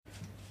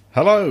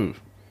Hello.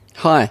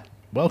 Hi.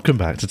 Welcome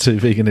back to Two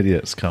Vegan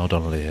Idiots. Carl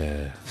Donnelly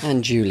here.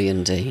 And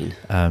Julian Dean.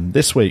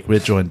 This week we're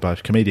joined by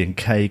comedian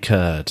Kae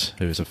Kurd,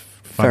 who is a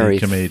funny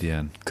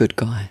comedian. Good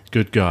guy.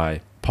 Good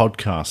guy.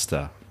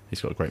 Podcaster.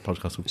 He's got a great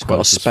podcast called He's got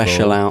a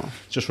special out.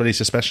 Just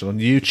released a special on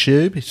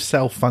YouTube. He's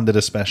self-funded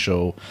a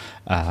special,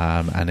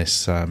 and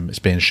it's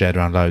being shared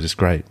around loads. It's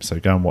great. So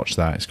go and watch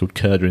that. It's called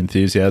Curd Your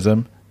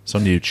Enthusiasm. It's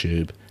on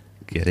YouTube.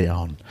 Get it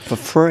on. For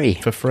free.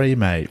 For free,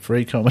 mate.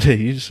 Free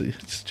comedy.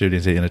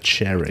 Julian's eating a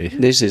cherry.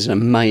 This is an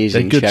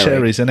amazing They're good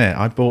cherries, isn't it?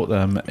 I bought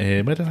them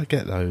in... Where did I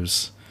get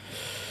those?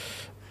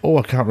 Oh,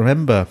 I can't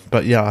remember.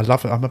 But yeah, I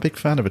love it. I'm a big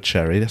fan of a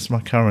cherry. That's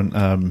my current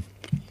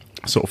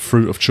sort of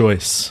fruit of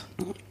choice.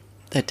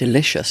 They're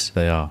delicious.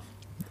 They are.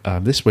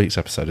 This week's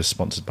episode is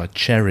sponsored by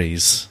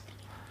cherries.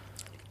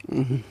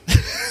 Mm-hmm.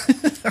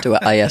 Do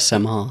an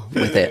ASMR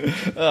with it.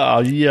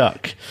 Oh,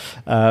 yuck.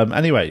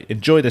 Anyway,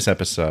 enjoy this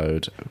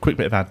episode. A quick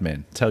bit of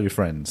admin. Tell your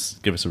friends.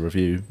 Give us a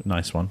review.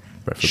 Nice one.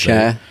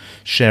 Preferably.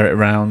 Share it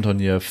around on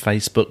your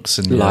Facebooks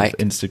and your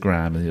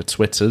Instagram and your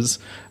Twitters.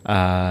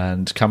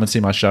 And come and see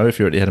my show if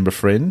you're at the Edinburgh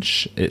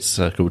Fringe. It's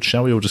called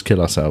Shall We All Just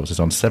Kill Ourselves? It's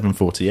on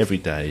 7:40 every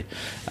day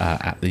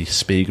at the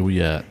Spiegel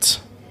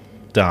Yurt.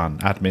 Done.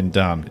 Admin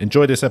done.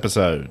 Enjoy this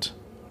episode.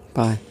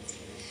 Bye.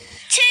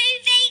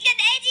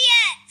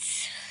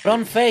 We're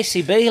on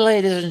Facey B,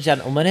 ladies and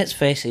gentlemen. It's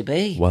Facey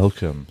B.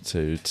 Welcome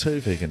to Two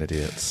Vegan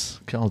Idiots.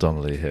 Carl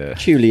Donnelly here.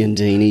 Julian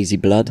Dean, easy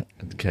blood.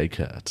 And Kae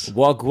Kurd.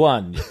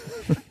 Wagwan.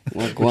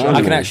 Wagwan.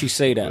 I can actually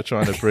say that. We're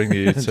trying to bring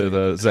you to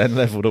the Zen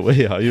level that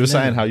we are. You were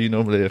saying how you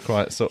normally are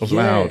quite sort of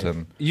loud.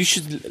 And you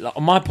should,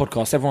 on my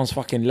podcast, everyone's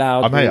fucking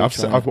loud.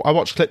 I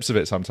watch clips of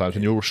it sometimes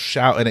and you're all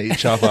shouting at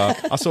each other.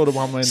 I saw the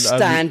one when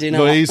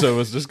Louisa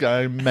was just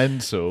going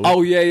mental.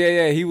 Oh,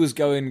 yeah. He was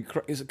going...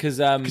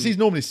 Because he's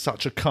normally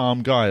such a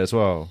calm guy as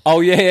well. Oh,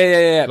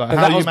 yeah. Like,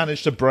 how you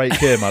managed to break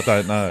him, I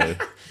don't know.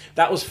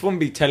 That was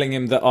Fumbi telling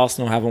him that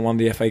Arsenal haven't won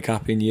the FA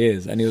Cup in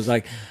years. And he was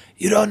like,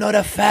 you don't know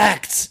the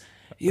facts.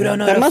 You don't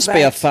know there the must facts.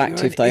 be a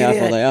fact if they have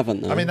or they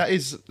haven't, though. I mean, that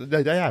is...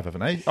 They have,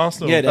 haven't they?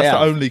 Arsenal, yeah, that's the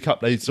only cup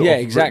they sort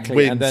of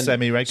win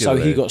semi-regularly.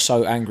 So he got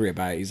so angry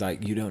about it. He's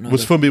like, you don't know...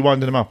 Was Fumbi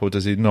winding him up, or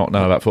does he not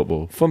know about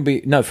football?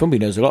 Fumbi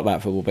knows a lot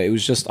about football, but it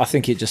was just... I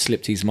think it just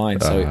slipped his mind.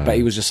 But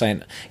he was just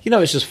saying...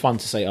 it's just fun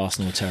to say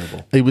Arsenal are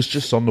terrible. He was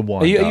just on the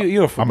wind-up.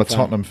 You're a football I'm a fan.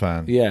 Tottenham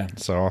fan. Yeah.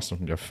 So Arsenal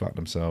can go fuck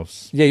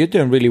themselves. Yeah, you're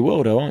doing really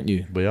well, though, aren't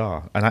you? We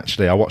are. And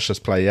actually, I watched us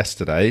play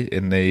yesterday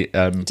in the...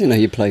 I didn't know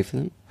you play for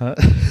them.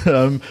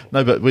 No,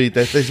 but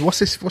there's what's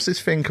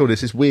this thing called?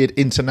 It's this weird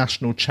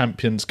International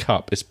Champions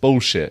Cup. It's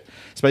bullshit.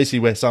 It's basically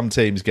where some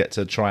teams get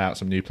to try out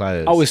some new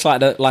players. Oh, it's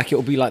like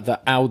it'll be like the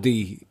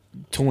Audi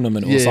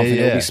tournament or something.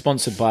 Yeah. It'll be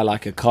sponsored by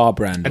like a car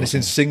brand. And it's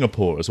in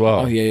Singapore as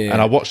well. Oh, yeah.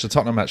 And I watched the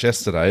Tottenham match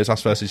yesterday. It was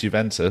us versus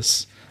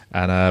Juventus.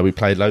 And we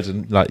played loads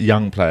of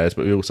young players,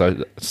 but we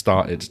also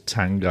started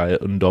Tanguy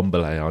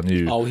Ndombele, our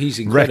new he's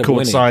incredible,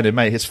 record signing,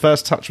 mate. His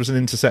first touch was an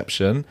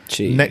interception.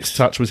 Jeez. Next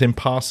touch was him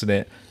passing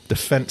it.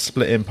 Defence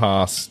splitting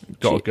pass,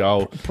 got a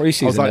goal.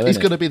 Pre-season, I was like, he's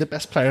going to be the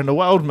best player in the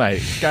world,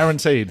 mate.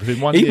 Guaranteed.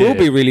 Within 1 year. He will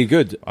be really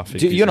good. I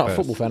think You're not a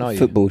football fan, are you?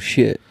 Football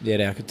shit.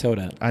 Yeah, I could tell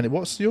that. And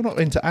you're not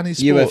into any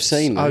sports?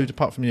 UFC, mate. Oh,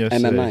 apart from UFC.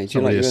 MMA. Do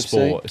you like really UFC? A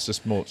sport. It's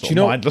just more sort of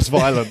mindless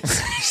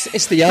violence.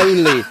 It's the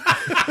only...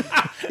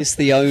 it's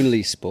the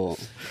only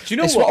sport. Do you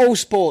know it's what all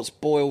sports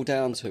boil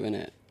down to,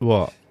 innit?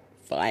 What?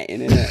 Fighting,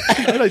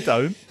 innit? No, they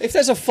don't. If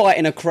there's a fight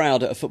in a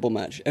crowd at a football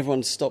match,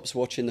 everyone stops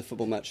watching the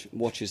football match,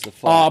 watches the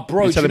fight. Ah,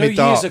 bro, do you know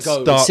years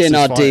ago... It's in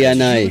our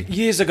DNA.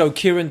 Years ago,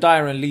 Kieran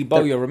Dyer and Lee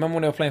Bowyer, remember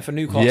when they were playing for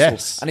Newcastle?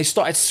 Yes. And they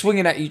started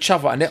swinging at each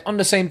other, and they're on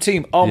the same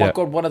team. Oh, my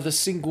God, one of the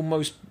single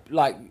most,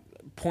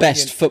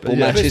 best football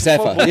matches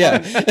ever.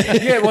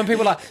 Yeah, when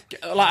people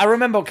I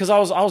remember because I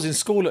was in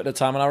school at the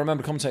time, and I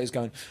remember commentators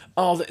going,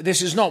 "Oh,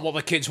 this is not what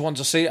the kids want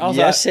to see." I was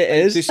yes, it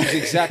is. This is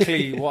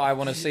exactly what I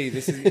want to see.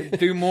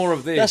 Do more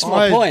of this. That's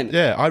my point.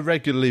 Yeah, I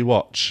regularly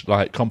watch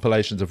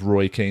compilations of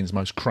Roy Keane's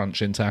most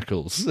crunching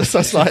tackles.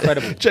 That's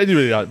incredible.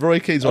 Genuinely, Roy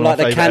Keane's one of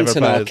my favourite ever players.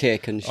 The Cantona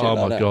kick and shit. Oh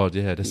like my God,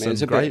 yeah, there's some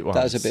great ones.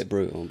 That was a bit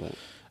brutal, but.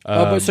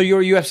 But so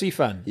you're a UFC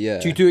fan? Yeah.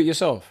 Do you do it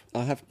yourself?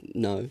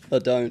 No, I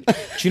don't. Do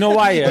you know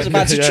why? I was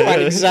about to try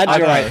and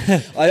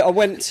exaggerate. I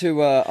went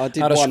to, I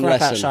did one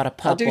lesson.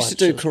 I used to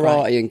do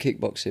karate and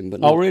kickboxing, but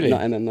not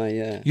MMA,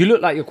 yeah. You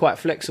look like you're quite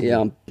flexible.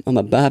 Yeah, I'm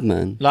a bad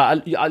man.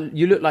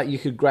 You look like you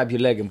could grab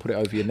your leg and put it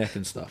over your neck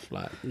and stuff.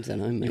 I don't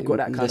know, mate. You've got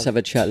that Let's have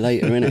a chat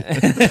later,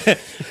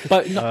 innit?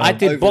 But no, I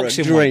did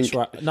boxing once,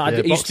 right? No, I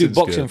used to do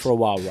boxing for a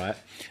while, right?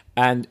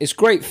 And it's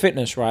great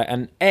fitness, right?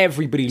 And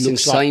everybody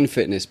looks insane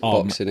fitness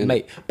boxing, innit?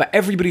 Mate. But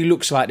everybody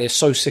looks like they're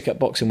so sick at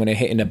boxing when they're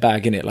hitting a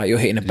bag, innit? Like you're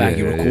hitting a bag,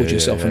 you record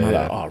yourself, and I'm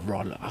like, oh,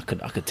 right, I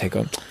could take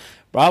on.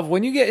 Bruv,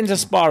 when you get into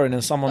sparring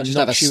and someone just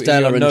have a knocks you in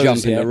Stella your and nose,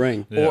 jump in the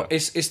ring. Or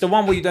it's the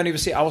one where you don't even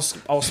see. I was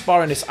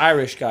sparring this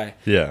Irish guy.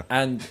 Yeah.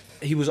 And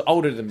he was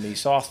older than me,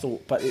 so I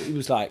thought, but he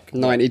was like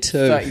 92.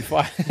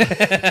 35.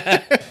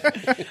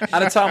 At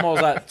the time, I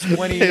was like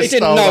 20. He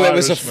didn't know it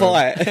was a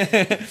fight.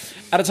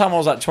 At the time, I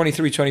was like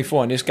 23,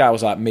 24, and this guy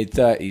was like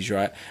mid-30s,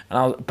 right?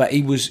 But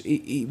he was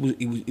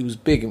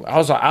big.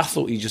 I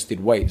thought he just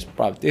did weights,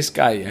 bro. This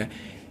guy, yeah,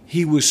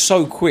 he was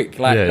so quick.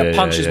 Like the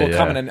punches were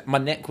coming, and my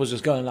neck was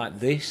just going like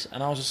this,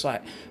 and I was just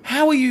like,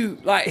 "How are you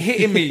like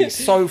hitting me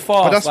so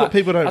fast?" But that's what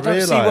people don't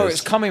realise. I don't see where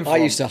it's coming from. I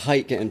used to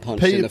hate getting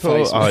punched in the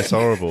face. Oh, it's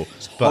horrible.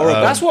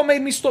 That's what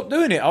made me stop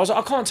doing it. I was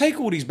like, I can't take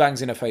all these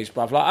bangs in the face,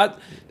 bruv.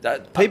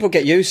 Like, people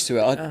get used to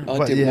it. I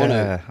didn't want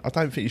to. I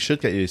don't think you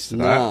should get used to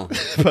that.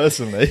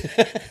 Personally,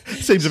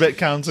 seems a bit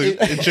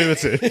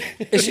counterintuitive.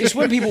 It's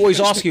when people always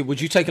ask you,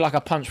 "Would you take like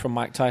a punch from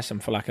Mike Tyson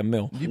for like a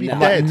mil?" You'd be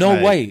dead. No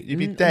mate. way. You'd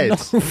be dead. No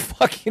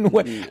fucking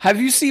way.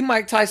 Have you seen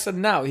Mike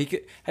Tyson now?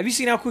 Have you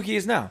seen how quick he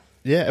is now?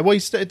 Yeah, well,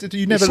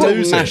 you never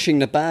lose mashing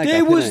the bag.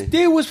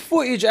 There was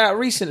footage out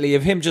recently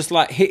of him just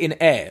like hitting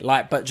air,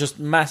 like but just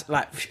mass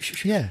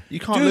like. Yeah, you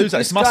can't lose that.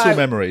 It's muscle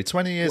memory.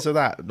 20 years of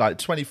that, like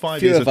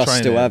 25 years of training. Few of us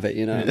still have it,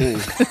 you know what I mean?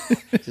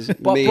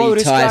 But bro,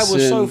 this guy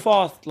was so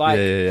fast. Like,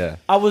 yeah.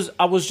 I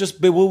was just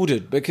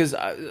bewildered because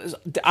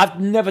I've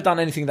never done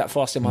anything that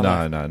fast in my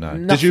life. No.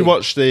 Nothing. Did you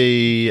watch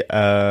the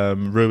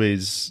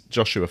Ruiz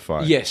Joshua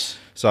fight? Yes.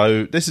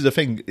 So this is the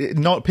thing.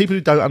 Not people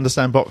who don't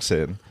understand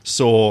boxing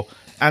saw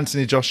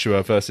Anthony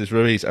Joshua versus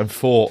Ruiz and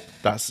thought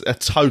that's a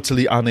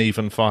totally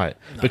uneven fight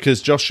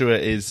because Joshua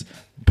is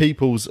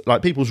people's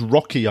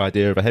Rocky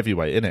idea of a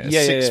heavyweight, isn't it?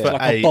 Yeah, 6'8",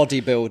 like a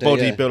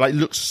bodybuilder. Like he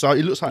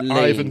looks like lean.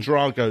 Ivan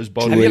Drago's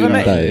body. Have you ever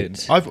met him?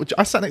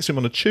 I sat next to him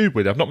on a tube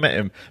with him. I've not met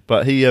him,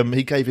 but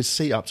he gave his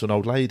seat up to an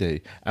old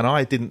lady, and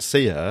I didn't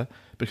see her.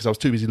 Because I was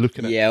too busy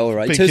looking at, all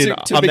right. thinking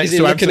Too I'm busy next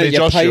to looking Anthony at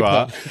your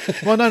Joshua.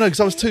 paper. Well, no,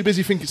 because I was too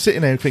busy sitting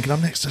there thinking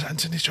I'm next to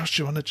Anthony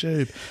Joshua on the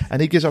tube,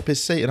 and he gives up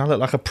his seat, and I look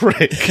like a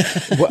prick.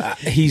 Well,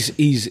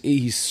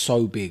 he's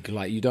so big,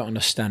 like you don't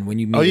understand when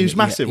you meet him. He was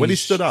massive when he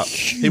stood up.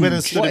 He went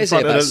and stood in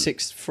front of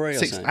 6'3" or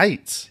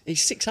 6'8".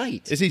 He's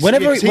 6'8". Is he?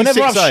 Whenever I've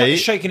 6'8"?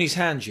 shaken his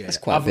hand, that's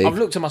quite big. I've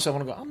looked at myself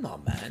and I go, I'm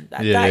not a man.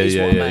 That is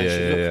what a man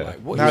should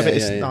look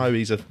like. No,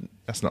 he's a.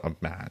 That's not a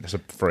man. That's a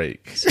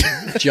freak.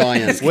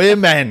 Giant. We're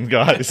men,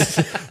 guys.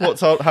 How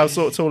tall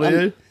are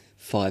you?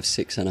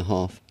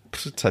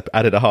 5'6.5".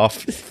 Added a half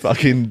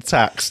fucking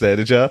tax there,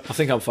 did you? I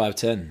think I'm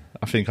 5'10".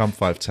 I think I'm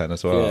 5'10"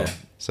 as well. Yeah.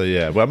 So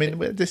yeah, well, I mean,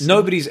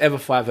 nobody's ever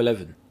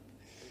 5'11".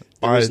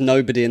 There was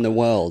nobody in the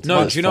world.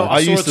 No, do you know? I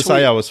used to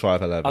say I was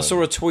 5'11". I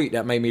saw a tweet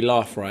that made me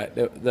laugh. Right,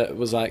 that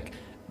was like,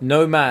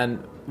 no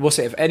man. What's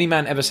it? If any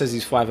man ever says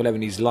he's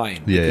 5'11", he's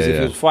lying. Because if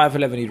he was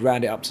 5'11", he'd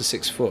round it up to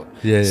 6 foot.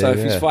 So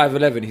if he's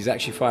 5'11", he's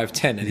actually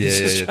 5'10". And he's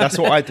just That's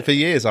what for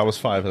years I was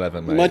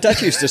 5'11", mate. My dad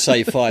used to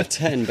say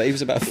 5'10", but he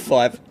was about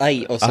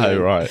 5'8" or something. Oh,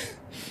 right.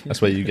 That's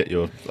where you get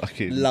your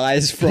fucking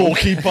lies from.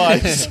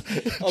 Porcupines.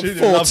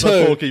 Julian loves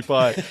a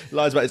porcupine.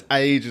 Lies about his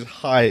age, his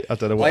height. I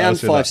don't know what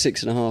else. I am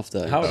 5'6.5"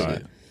 though. How old are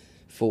you?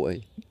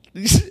 40.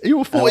 You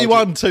were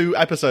 41 2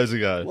 episodes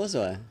ago. Was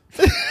I?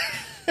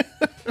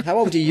 How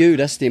old are you?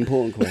 That's the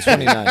important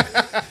question. 29.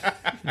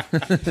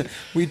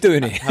 We're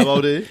doing it. How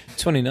old are you?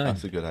 29.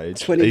 That's a good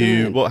age.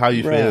 29. How are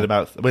you feeling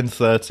about when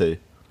 30? Do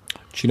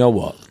you know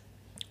what?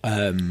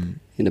 In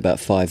about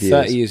 5 years.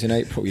 30 years in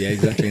April. Yeah,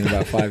 exactly. In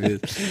about 5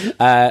 years.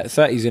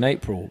 30 is in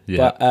April.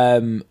 Yeah.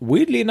 But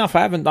weirdly enough,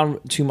 I haven't done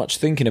too much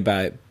thinking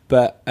about it.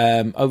 But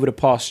over the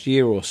past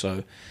year or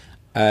so,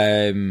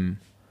 like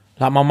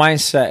my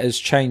mindset has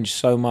changed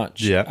so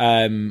much.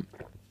 Yeah.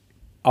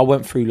 I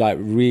went through like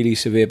really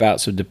severe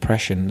bouts of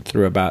depression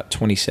through about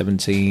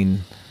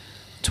 2017,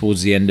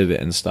 towards the end of it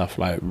and stuff,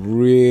 like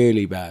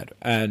really bad.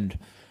 And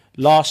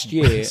last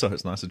year, so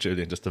it's nice of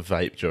Julian just to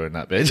vape during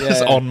that bit,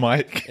 just on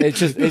mic. It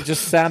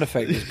just sound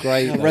effect was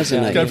great.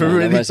 Resonate. Going for a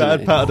really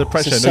bad part of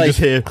depression. Just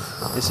hear.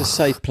 It's a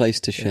safe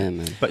place to share,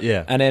 man. But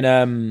yeah, and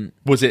then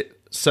was it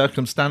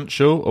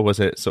circumstantial or was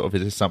it sort of?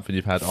 Is this something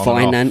you've had on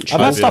financial? And off?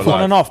 I've had stuff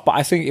on and off, but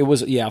I think it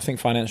was. Yeah, I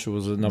think financial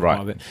was another part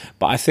of it.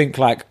 But I think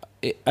like.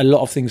 A lot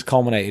of things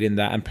culminated in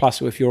that, and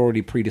plus if you're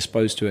already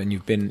predisposed to it and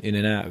you've been in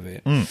and out of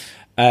it.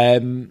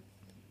 And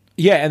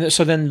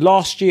so then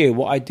last year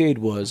what I did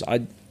was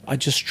I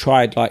just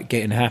tried like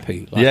getting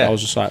happy. Like I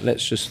was just like,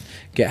 let's just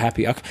get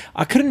happy.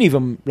 I couldn't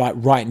even like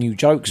write new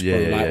jokes,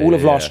 bro. All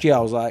of last year I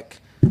was like,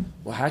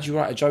 well, how do you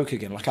write a joke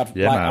again? Like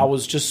I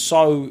was just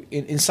so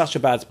in such a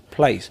bad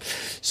place.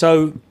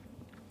 So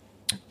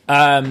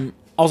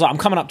I was like, I'm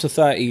coming up to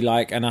 30,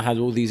 like, and I had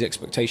all these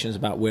expectations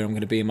about where I'm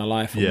going to be in my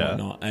life and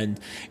whatnot. And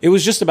it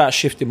was just about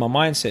shifting my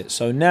mindset.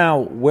 So now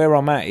where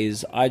I'm at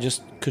is I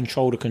just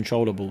control the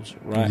controllables,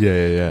 right?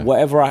 Yeah.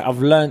 Whatever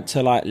I've learned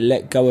to like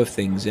let go of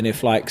things. And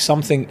if like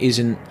something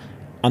isn't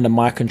under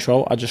my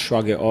control, I just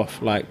shrug it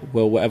off. Like,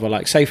 well, whatever.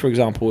 Like, say for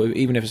example,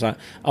 even if it's like,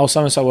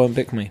 so-and-so won't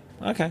pick me.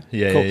 Okay,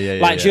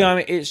 cool. Like, do you know what I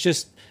mean? It's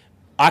just,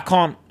 I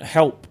can't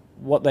help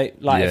what they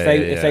like.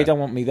 If they don't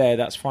want me there,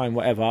 that's fine.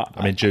 Whatever.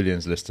 I mean,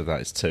 Julian's list of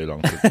that is too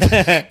long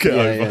to get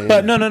over.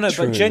 But no.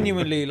 But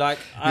genuinely, like,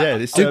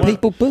 do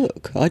people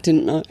book? I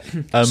didn't know.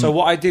 So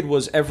what I did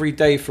was every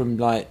day from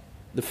like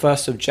the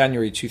 1st of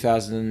January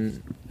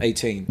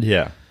 2018.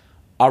 Yeah,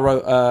 I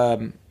wrote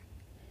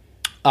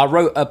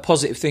a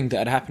positive thing that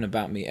had happened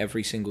about me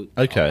every single day.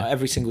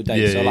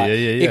 Yeah, so like,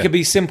 it could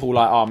be simple,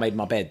 like, I made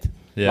my bed.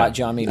 Yeah. Like,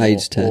 do you know what I mean?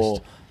 AIDS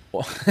test.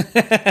 Or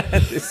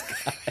this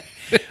guy.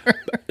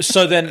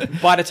 So then,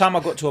 by the time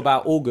I got to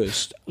about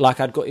August, like,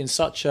 I'd got in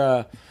such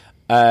a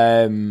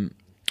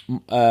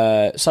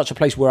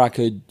place where I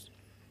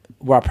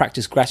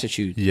practiced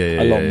gratitude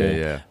a lot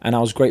more, and I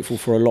was grateful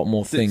for a lot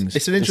more things.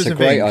 It's an interesting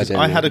thing. Idea,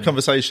 I had a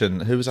conversation.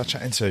 Who was I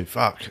chatting to?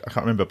 Fuck, I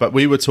can't remember. But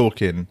we were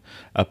talking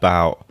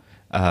about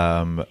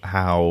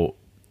how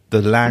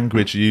the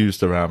language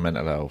used around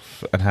mental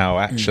health, and how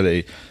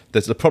actually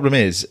the problem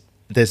is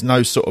there's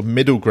no sort of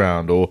middle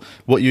ground, or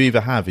what you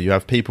either have. You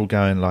have people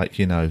going like,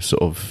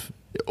 sort of.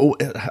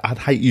 I'd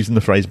hate using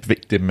the phrase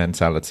victim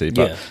mentality,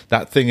 but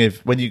that thing of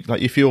when you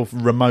like, if you're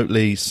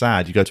remotely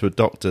sad, you go to a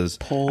doctor's,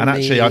 and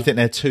actually, I think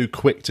they're too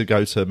quick to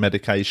go to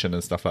medication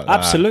and stuff like that.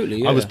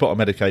 Absolutely, I was put on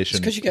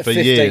medication for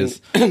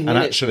years, and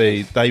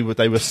actually, they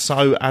were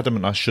so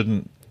adamant I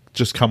shouldn't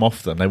just come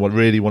off them. They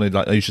really wanted,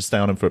 like, oh, you should stay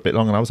on them for a bit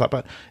longer. And I was like,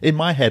 but in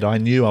my head, I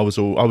knew I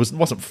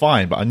wasn't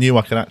fine, but I knew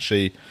I could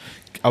actually.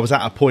 I was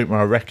at a point where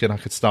I reckon I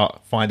could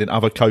start finding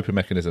other coping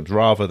mechanisms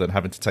rather than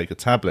having to take a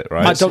tablet,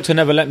 right? My doctor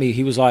never let me.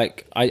 He was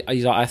like,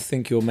 I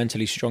think you're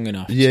mentally strong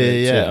enough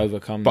to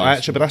overcome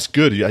this. But that's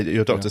good.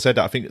 Your doctor said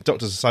that. I think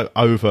doctors are so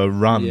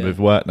overrun with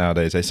work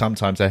nowadays.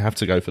 Sometimes they have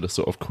to go for the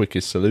sort of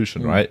quickest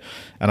solution, right?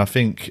 And I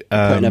think...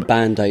 putting a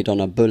Band-Aid on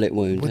a bullet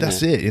wound. Well,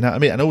 that's it, you know what I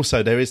mean? And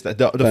also there is...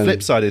 The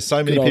flip side is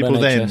so many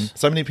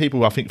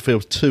people I think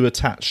feel too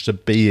attached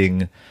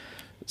to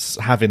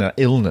having an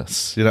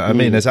illness, you know what I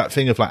mean? There's that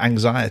thing of like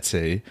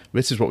anxiety.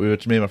 This is what me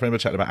and my friend were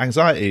chatting about.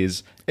 Anxiety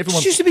is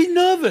everyone used to be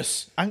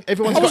nervous. I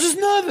was just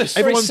nervous.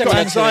 Everyone's got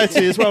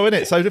anxiety as well,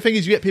 isn't it? So the thing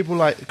is, you get people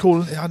like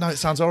calling. I know it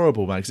sounds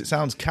horrible, man, because it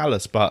sounds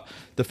callous, but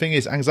the thing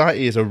is,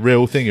 anxiety is a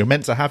real thing. You're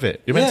meant to have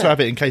it. You're meant to have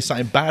it in case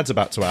something bad's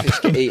about to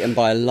happen. Get eaten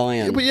by a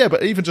lion.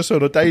 But even just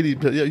on a daily,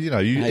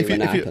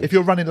 if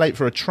you're running late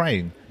for a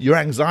train, your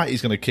anxiety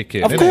is going to kick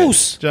in. Of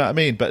course. Do you know what I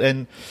mean? But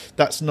then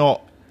that's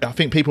not. I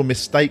think people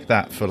mistake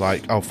that for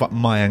like, oh, fuck,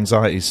 my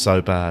anxiety is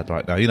so bad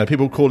right now.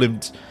 People call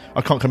him,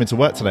 I can't come into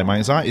work today, my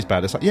anxiety's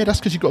bad. It's like, yeah, that's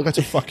because you've got to go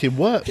to fucking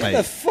work, mate. Get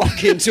the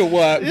fuck into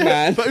work,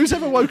 man. But who's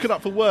ever woken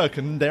up for work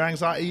and their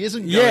anxiety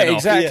isn't going off?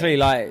 Exactly.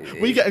 Like,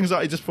 we get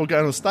anxiety just before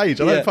going on stage.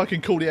 I don't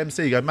fucking call the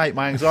MC and go, mate,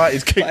 my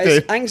anxiety's kicked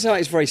in.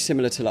 Anxiety is very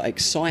similar to like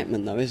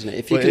excitement, though, isn't it?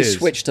 If you can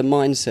switch the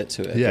mindset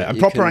to it. Yeah, and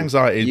proper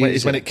anxiety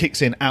is when it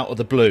kicks in out of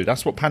the blue.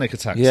 That's what panic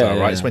attacks are,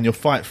 right? It's when your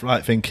fight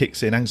flight thing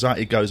kicks in,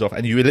 anxiety goes off,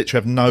 and you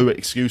literally have no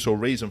excuse or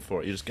reason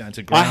for it. You're just going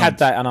to ground. I had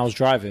that and I was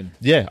driving.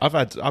 Yeah, I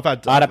had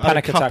a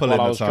panic attack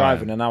while I was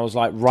driving, and I was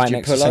like right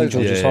next to St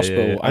George's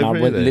Hospital, and I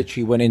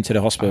literally went into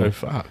the hospital. Oh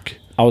fuck!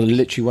 I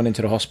literally went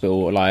into the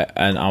hospital,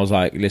 and I was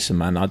like, "Listen,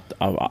 man,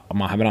 I'm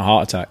having a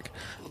heart attack."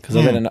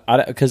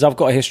 Because I've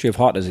got a history of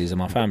heart disease in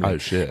my family. Oh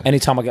shit!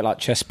 Anytime I get like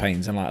chest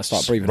pains and like I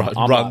start breathing,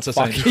 run to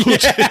St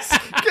George's.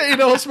 Get in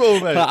the hospital,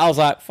 mate. I was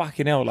like,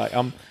 "Fucking hell!" Like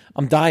I'm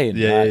dying.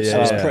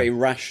 So it's pretty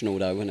rational,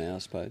 though, wasn't it? I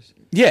suppose.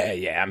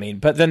 Yeah. I mean,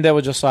 but then they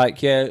were just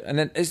like, and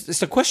then it's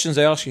the questions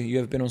they ask you. You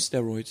ever been on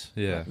steroids?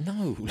 Yeah.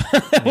 No.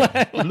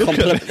 Look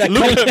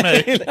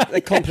at me.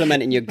 They're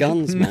complimenting your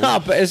guns, man.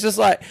 No, but it's just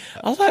like,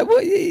 I was like,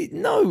 what?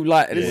 No,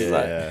 like, this is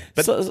like.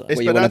 But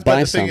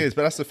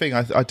that's the thing.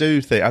 I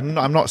do think.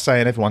 I'm not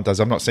saying everyone does.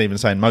 I'm not even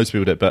saying most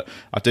people do. But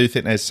I do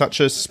think there's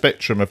such a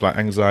spectrum of like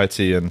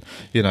anxiety and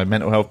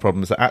mental health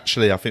problems that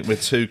actually I think we're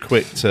too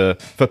quick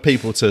for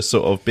people to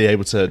sort of be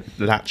able to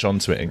latch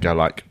onto it and go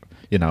like,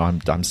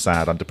 I'm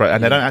sad, I'm depressed,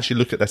 and they don't actually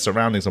look at their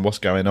surroundings and what's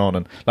going on.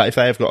 And like,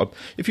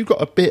 if you've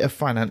got a bit of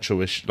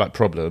financial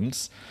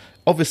problems,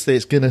 obviously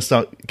it's going to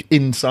start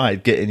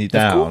inside getting you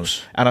down.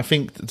 And I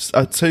think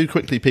too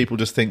quickly people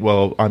just think,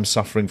 well, I'm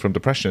suffering from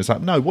depression. It's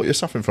like, no, what you're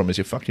suffering from is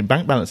your fucking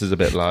bank balance is a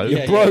bit low.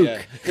 You're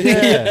broke.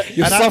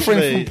 You're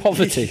suffering from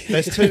poverty.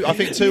 I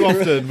think too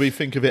often we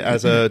think of it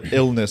as an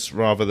illness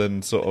rather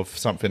than sort of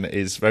something that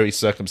is very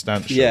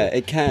circumstantial. Yeah,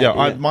 it can.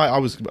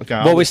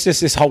 It's just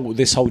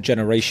this whole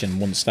generation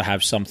wants to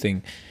have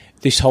something.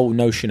 This whole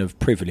notion of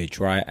privilege,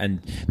 right?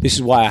 And this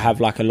is why I have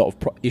like a lot of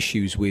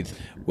issues with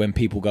when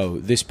people go,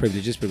 this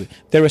privilege, this privilege.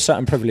 There are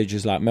certain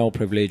privileges like male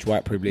privilege,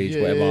 white privilege,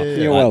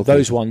 whatever.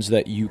 Those ones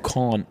that you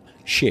can't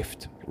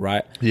shift,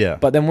 right? Yeah.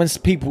 But then when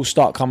people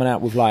start coming out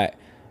with like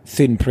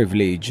thin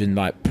privilege and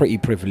like pretty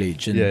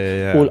privilege and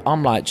all,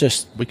 I'm like,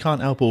 just we can't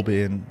help all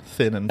being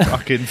thin and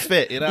fucking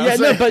fit,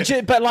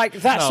 but like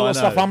that sort of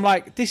stuff, I'm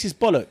like, this is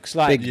bollocks.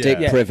 Like big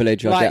dick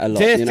privilege, I get a lot.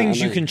 There are things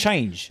you can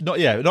change. Not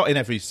in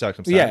every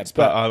circumstance.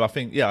 But I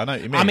think I know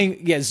what you mean. I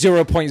mean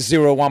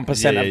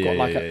 0.01% have got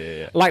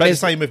like Like, but the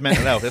same with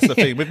mental health. That's the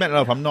thing. With mental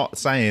health, I'm not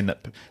saying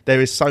that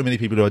there is so many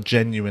people who are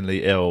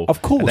genuinely ill.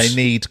 Of course, and they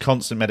need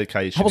constant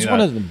medication. I was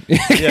one of them.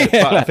 Yeah,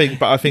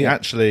 but I think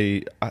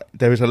actually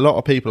there is a lot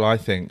of people I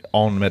think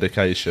on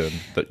medication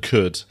that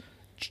could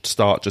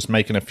start just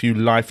making a few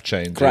life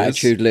changes.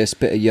 Gratitude list,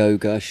 bit of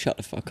yoga. Shut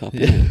the fuck up.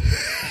 Yeah.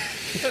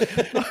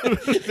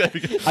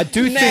 I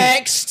do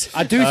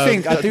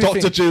think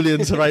Dr.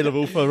 Julian's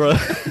available for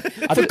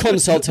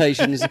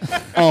consultations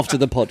after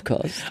the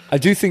podcast. I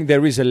do think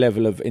there is a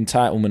level of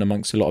entitlement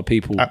amongst a lot of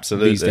people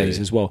these days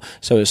as well.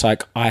 So it's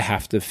like I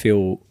have to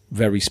feel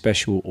very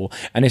special,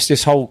 and it's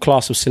this whole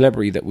class of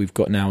celebrity that we've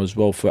got now as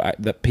well, for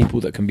that people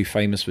that can be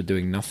famous for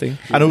doing nothing,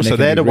 and also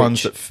they're the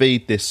ones that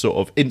feed this sort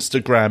of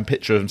Instagram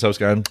picture of themselves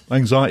going,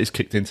 anxiety's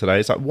kicked in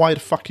today. It's like, why the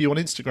fuck are you on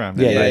Instagram?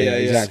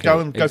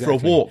 Exactly. Go for a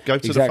walk, go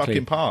to the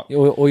fucking park,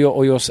 or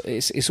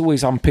it's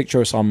always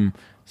picture of some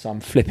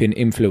flipping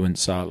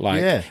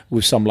influencer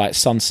with some like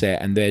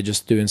sunset, and they're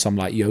just doing some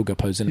like yoga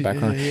pose in the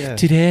background.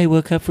 Today I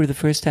woke up for the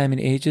first time in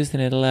ages,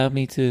 and it allowed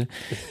me to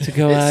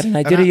go out, and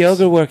I did a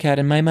yoga workout,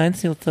 and my mind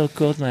feels so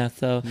good now.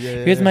 So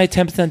here's my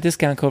 10%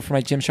 discount code for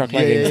my Gymshark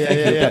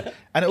leggings.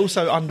 And it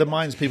also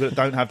undermines people that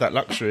don't have that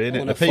luxury,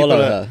 innit? The people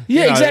that,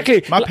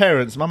 exactly.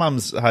 My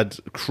mum's had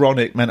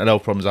chronic mental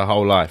health problems her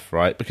whole life,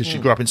 right? Because she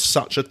grew up in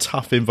such a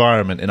tough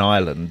environment in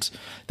Ireland.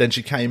 Then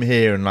she came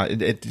here and like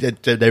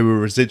they were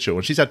residual.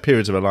 And she's had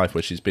periods of her life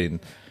where she's been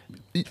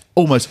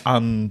almost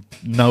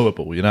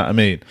unknowable, you know what I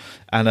mean?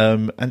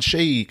 And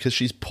she, because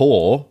she's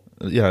poor,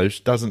 you know,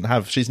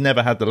 she's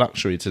never had the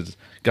luxury to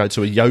go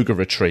to a yoga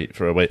retreat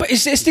for a week. But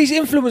it's these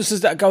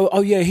influencers that go, oh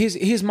yeah,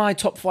 here's my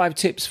top 5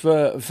 tips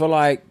for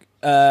like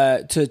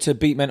to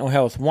beat mental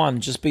health.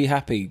 1, just be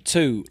happy.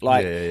 2,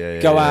 like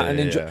go out and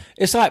enjoy. Yeah.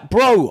 It's like,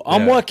 bro,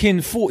 I'm working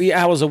 40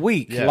 hours a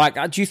week. Yeah.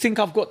 Like, do you think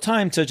I've got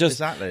time to just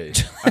exactly?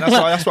 And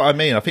that's what I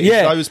mean. I think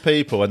it's those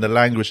people and the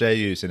language they're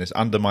using is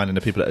undermining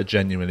the people that are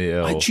genuinely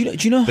ill. Do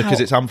you know because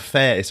it's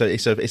unfair.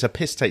 It's a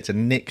piss take to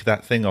nick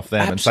that thing off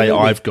them and say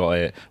I've got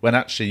it, when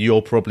actually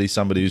you're probably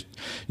somebody who's,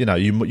 you know,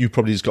 you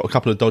probably just got a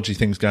couple of dodgy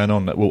things going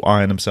on that will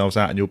iron themselves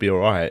out and you'll be all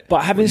right.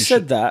 But having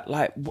said that,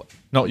 like.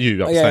 Not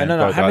you, I'm saying.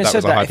 No. Having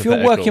said that, if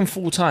you're working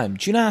full time,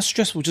 do you know how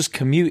stressful just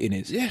commuting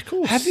is? Yeah, of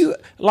course. Have you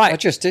like? I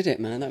just did it,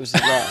 man. That was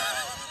like,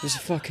 it was a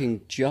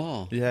fucking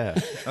jar. Yeah,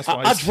 that's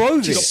why I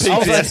drove it.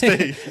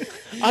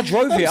 I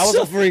drove it. I was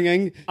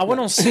suffering. I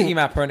went on City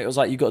Mapper and it was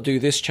like, you got to do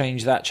this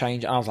change, that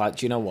change. And I was like,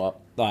 do you know what?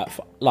 Like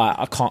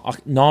I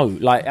can't. No,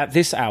 like at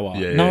this hour,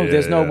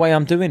 there's no way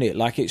I'm doing it.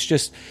 Like it's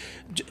just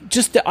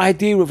the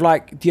idea of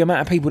like the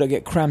amount of people that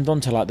get crammed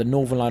onto like the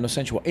Northern Line or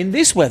Central in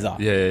this weather.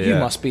 You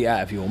must be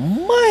out of your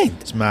mind.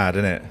 It's mad,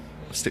 isn't it?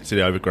 Stick to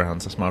the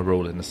overgrounds. That's my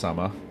rule in the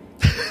summer.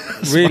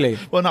 Really?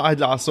 Well, no,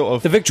 I sort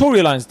of... The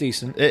Victoria Line's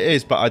decent. It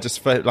is, but I just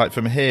felt like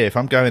from here, if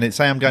I'm going in,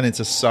 say I'm going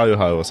into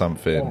Soho or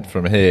something,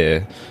 from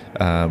here,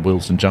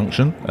 Wilson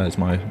Junction is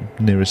my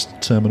nearest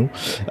terminal,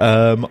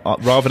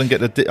 rather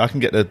than I can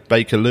get the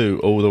Bakerloo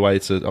all the way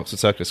to Oxford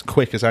Circus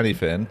quick as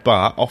anything,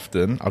 but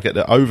often I'll get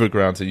the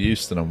overground to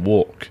Euston and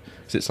walk,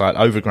 because it's like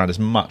overground is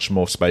much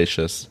more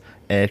spacious,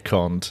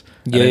 air-conned,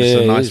 and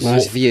it's a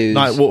nice views.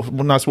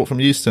 Nice walk from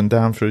Euston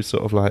down through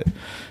sort of like,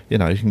 you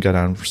know, you can go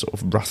down sort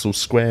of Russell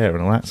Square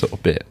and all that sort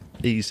of bit.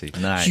 Easy,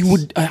 nice.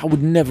 I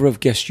would never have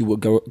guessed you would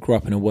grow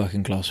up in a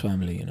working class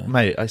family, you know,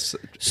 mate.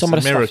 Some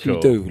of the stuff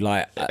you do,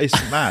 like it's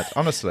mad.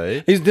 Honestly,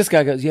 this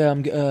guy goes, "Yeah, I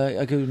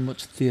go to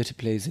much theatre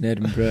plays in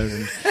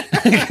Edinburgh."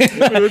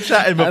 And we were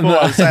chatting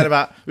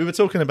before. We were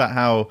talking about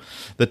how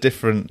the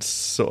different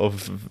sort of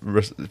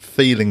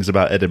feelings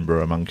about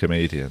Edinburgh among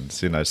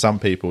comedians. You know, some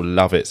people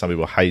love it, some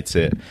people hate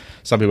it.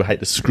 Some people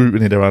hate the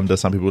scrutiny they're under.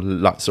 Some people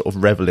like sort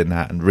of revel in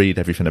that and read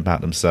everything about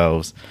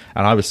themselves.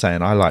 And I was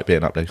saying I like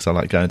being up there because I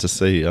like going to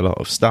see a lot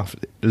of stuff,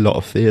 a lot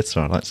of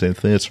theatre. I like seeing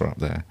theatre up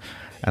there.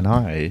 And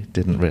I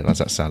didn't realise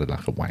that sounded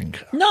like a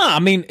wank. No, I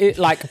mean,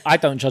 I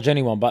don't judge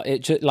anyone, but it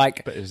just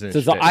like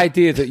the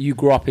idea that you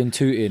grew up in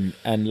Tooting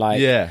and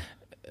like... Yeah.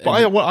 But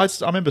I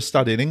remember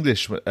studying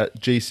English at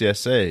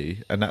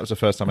GCSE, and that was the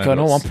first time I ever...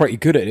 I'm pretty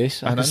good at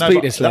this. I can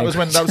speak this language.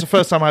 That was the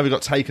first time I ever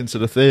got taken to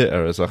the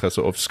theatre as like a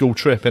sort of school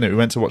trip, innit? We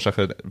went to watch like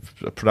a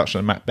production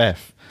of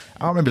Macbeth.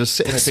 I remember just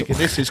sitting there thinking,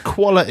 this is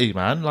quality,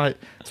 man. Like,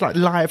 it's like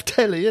live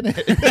telly,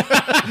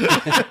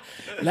 innit?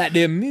 Like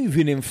they're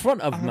moving in front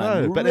of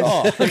man. But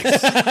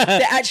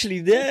they're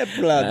actually there,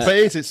 blood. But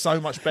it's so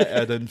much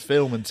better than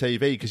film and TV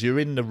because you're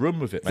in the room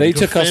with it, man. They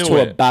took us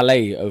to a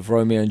ballet of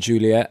Romeo and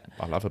Juliet.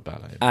 I love a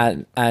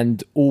ballet.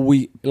 And all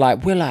we're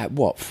like,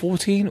 what,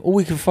 14? All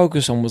we could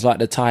focus on was like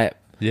the type.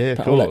 Yeah, of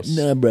course. Like,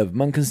 no, bruv,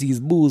 man can see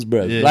his balls,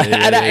 bruv. Yeah, like,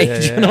 at that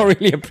age, you're not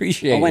really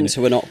appreciating I went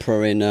to an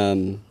opera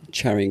in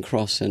Charing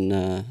Cross and...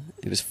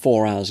 it was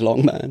 4 hours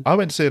long, man. I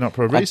went to see an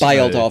opera recently. I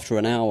bailed after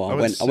an hour. I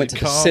went to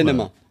the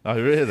cinema. Oh,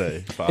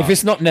 really? If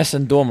it's not Ness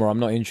and Dormer, I'm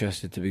not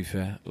interested, to be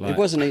fair. Like, it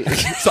wasn't...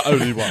 It's the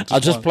only one. I'll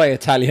just play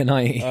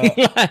Italianite.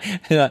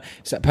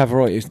 Is that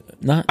Pavarotti?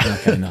 No?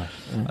 Okay, no.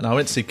 And I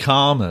went to see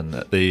Carmen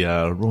at the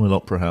Royal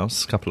Opera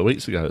House a couple of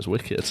weeks ago. It was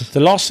wicked. The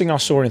last thing I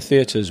saw in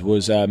theatres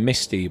was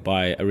Misty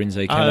by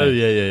Arinze Kene. Oh,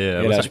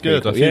 yeah. Was that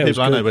good? Cool. A few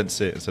people I know went to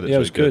see it and said it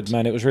was good,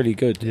 man. It was really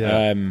good.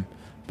 Yeah.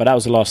 But that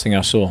was the last thing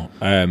I saw.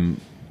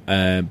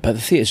 But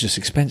the theatre's just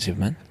expensive,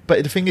 man.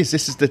 But the thing is,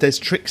 there's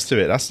tricks to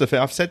it. That's the thing.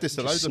 I've said this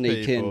to loads of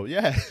people. In.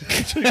 Yeah.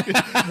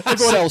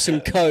 Sell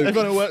some coke.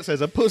 Everyone who works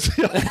there's a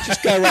pussy.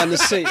 Just go around the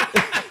seat.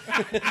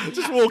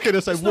 Just walk in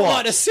and say, it's not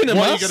like the cinema.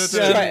 What are you going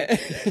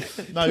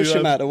to do? No, push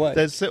them out of the way.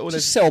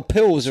 Just sell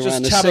pills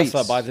around the seats.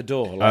 Just by the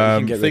door.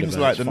 Like, things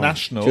like the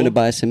National. Do you want to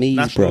buy some ease,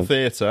 National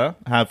Theatre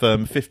have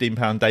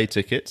 £15 day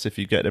tickets if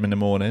you get them in the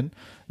morning.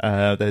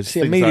 There's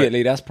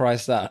immediately that's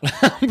priced out.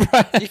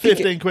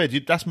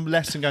 £15. That's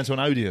less than going to an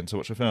Odeon to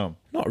watch a film.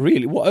 Not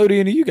really. What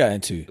Odeon are you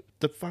going to?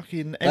 The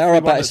fucking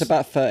it's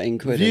about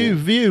 £13.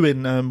 View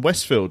in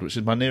Westfield, which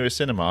is my nearest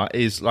cinema,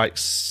 is like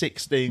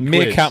 16 quid.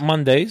 Meerkat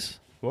Mondays.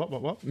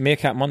 What?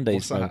 Meerkat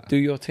Mondays, bro. Do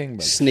your thing,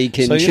 bro. Sneak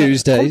in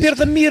Tuesdays. Compare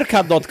to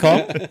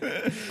meerkat.com.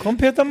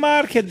 Compare to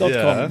market.com.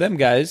 Yeah. Them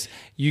guys,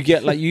 you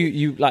get like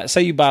you like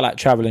say you buy like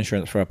travel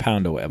insurance for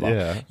 £1 or whatever.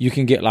 Yeah. You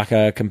can get like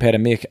a compare to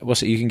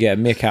Meerkat. You can get a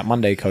Meerkat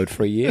Monday code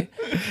for a year.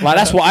 Like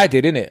that's what I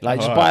did, innit? Like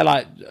buy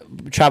like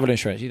travel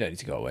insurance. You don't need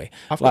to go away.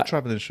 I've got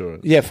travel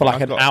insurance. Yeah, for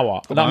like an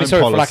hour. For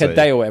like a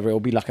day or whatever, it'll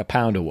be like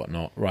 £1 or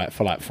whatnot, right?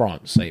 For like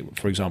France, say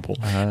for example,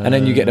 and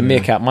then you get the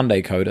Meerkat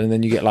Monday code, and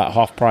then you get like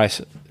half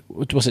price.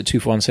 Was it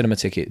 2-for-1 cinema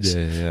tickets?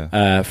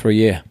 Yeah. For a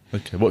year.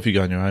 Okay. What if you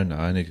go on your own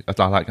now? I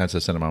like going to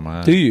the cinema on my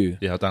own. Do you?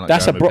 Yeah, I don't like.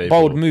 That's a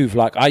bold move.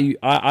 Like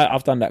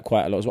I've done that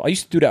quite a lot as well. I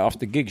used to do that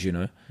after gigs. You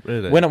know.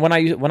 Really? When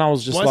I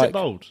was just why like. Is it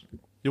bold?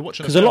 You're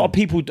watching because a lot of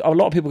people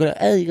go,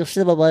 "Hey, you're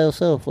cinema by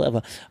yourself,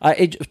 whatever."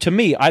 To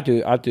me, I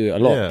do a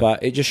lot,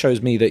 but it just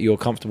shows me that you're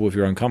comfortable with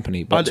your own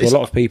company. But to a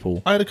lot of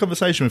people, I had a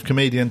conversation with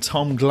comedian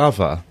Tom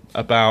Glover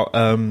about.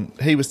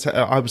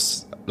 I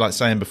was like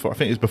saying before. I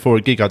think it was before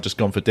a gig. I'd just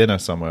gone for dinner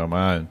somewhere on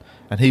my own,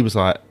 and he was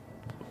like,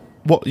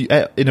 "What,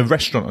 in a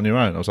restaurant on your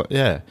own?" I was like,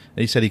 "Yeah." And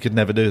he said he could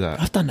never do that.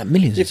 I've done that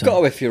millions of times. You've got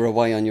to if you're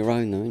away on your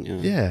own, though, haven't you?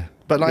 Yeah.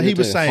 But like he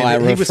was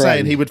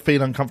saying he would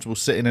feel uncomfortable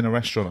sitting in a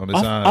restaurant on his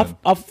own.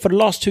 I've for the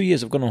last 2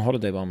 years, I've gone on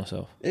holiday by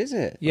myself. Is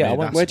it? Yeah.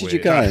 Where did you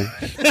go?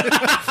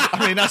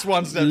 I mean, that's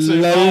one step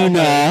too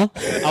far.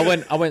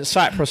 I went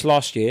Cyprus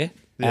last year,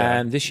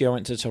 and this year I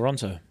went to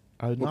Toronto.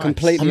 Oh, nice.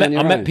 Completely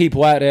I met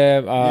people out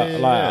there.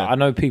 I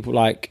know people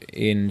like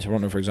in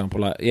Toronto, for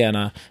example. And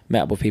I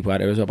met up with people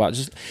out there as well. But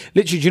just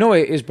literally, do you know what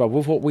it is, bro?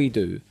 With what we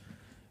do,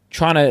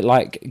 trying to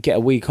like get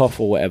a week off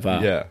or whatever.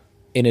 Yeah.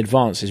 In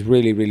advance is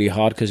really, really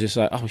hard because it's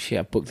like, oh shit,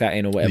 I booked that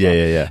in or whatever.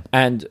 Yeah.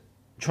 And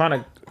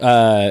trying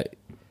to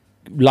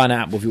line it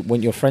up with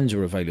when your friends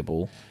are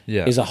available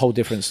is a whole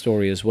different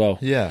story as well.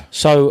 Yeah.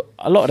 So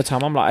a lot of the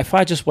time I'm like, if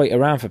I just wait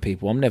around for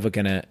people, I'm never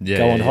gonna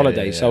go on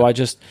holiday. Yeah. So I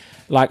just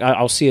like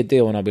I'll see a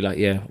deal and I'll be like,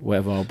 yeah,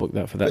 whatever, I'll book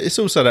that for that. But it's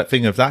also that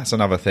thing of that's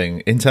another thing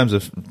in terms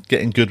of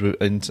getting good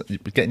with and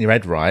getting your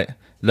head right.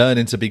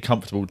 Learning to be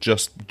comfortable,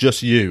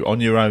 just you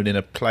on your own in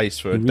a place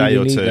for a day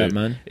or two. That,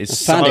 man.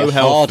 It's I found it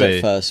hard healthy.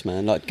 at first,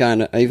 man. Like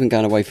going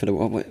away for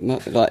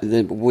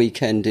the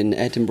weekend in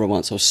Edinburgh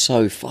once. I was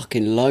so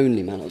fucking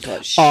lonely, man. I was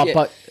like, shit.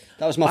 But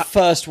that was my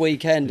first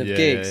weekend of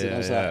gigs, and I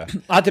was like,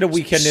 I did a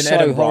weekend in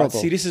Edinburgh. Horrible.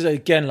 See, this is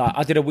again like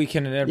I did a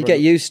weekend in Edinburgh. You get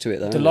used to it,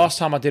 though. The last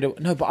time I did it,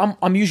 no, but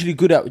I'm usually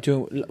good at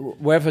doing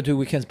wherever I do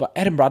weekends. But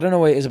Edinburgh, I don't know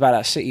what it is about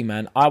that city,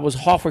 man. I was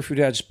halfway through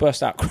there, I just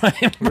burst out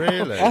crying.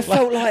 Really? I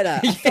felt like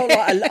that. I felt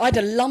like I had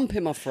a lump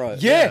in my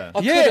throat.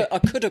 I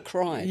could have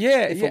cried.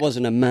 If I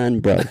wasn't a man,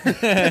 bro.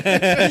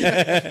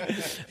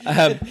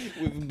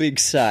 With big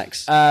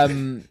sacks. I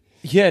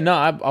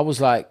was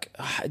like,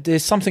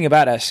 there's something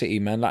about that city,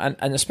 man. Like,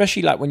 and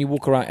especially like when you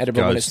walk around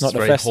Edinburgh when it's not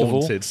the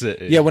festival.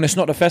 City. Yeah, when it's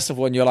not the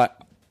festival, and you're like,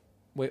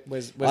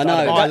 where's I know.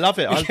 I love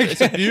it. It's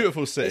a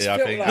beautiful city. I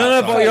think. Like,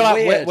 no, but you're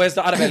like, where's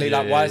the Adelaide?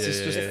 Like, why is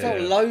this just? It felt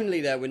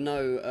lonely there with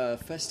no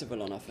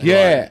festival on. I think.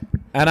 Yeah,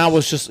 and I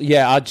was just,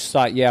 I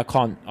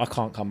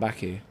can't come back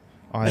here.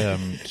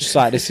 Just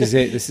like this is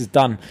it. This is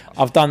done.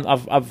 I've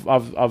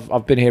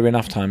been here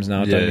enough times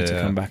now. I don't need to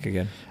come back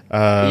again.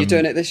 Are you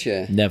doing it this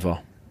year? Never.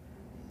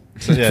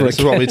 So this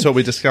is what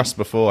we discussed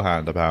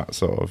beforehand about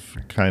sort of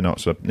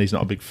Kae. He's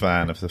not a big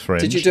fan of the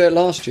Fringe. Did you do it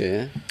last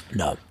year?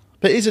 No.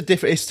 But it is a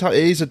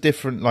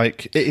different.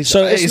 Like it is.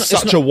 So it is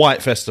such a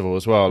white festival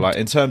as well. Like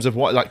in terms of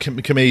what, like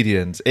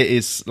comedians, it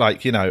is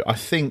like I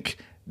think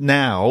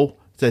now.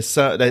 I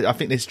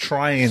think it's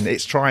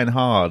trying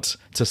hard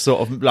to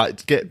sort of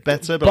like get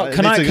better. But like,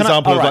 an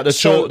example of like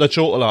the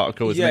Chortle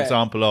article is an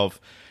example of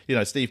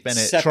Steve Bennett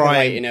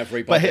separating trying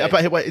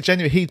everybody. But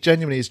he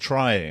genuinely is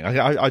trying.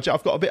 I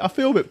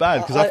feel a bit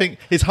bad because I think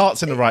his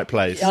heart's in the right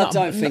place. I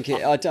don't think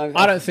it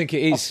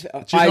is.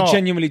 I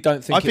genuinely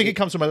don't think. I think it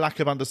comes from a lack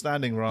of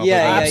understanding rather.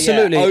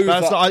 Absolutely.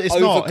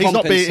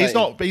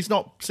 He's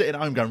not sitting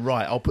at home going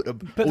right. I'll put all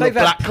the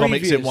black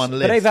comics in one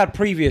list. But they've had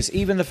previous.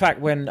 Even the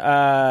fact when.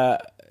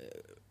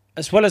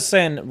 as well as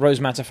saying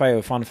Rose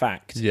Matafeo, fun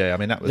fact. Yeah, I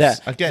mean, that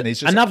was, again, it's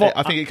just,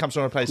 I think it comes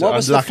from a place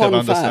of lack of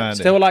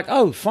understanding. They were like,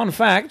 oh, fun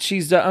fact,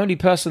 she's the only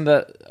person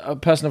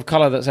of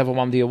colour that's ever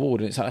won the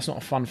award. And it's like, that's not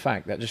a fun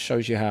fact. That just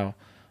shows you how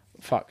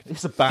fucked.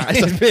 It's a bad,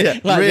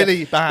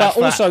 really bad But fact.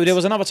 Also, there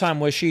was another time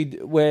where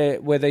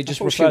they just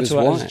referred to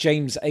her as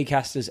James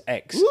Acaster's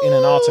ex in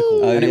an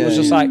article. And it was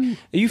just like,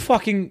 are you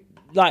fucking...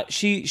 Like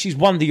she's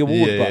won the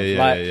award,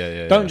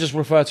 bro. Don't just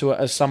refer to her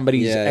as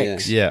somebody's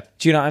ex. Yeah.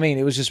 Do you know what I mean?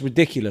 It was just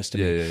ridiculous to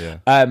me.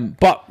 Yeah.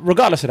 But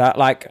regardless of that,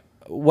 like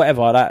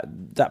whatever,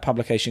 that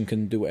publication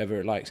can do whatever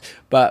it likes.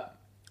 But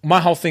my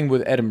whole thing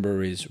with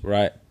Edinburgh is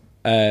right.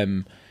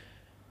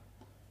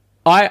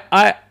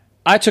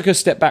 I took a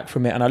step back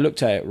from it and I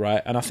looked at it,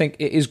 right, and I think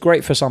it is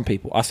great for some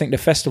people. I think the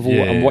festival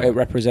and what it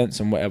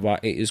represents and whatever,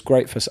 it is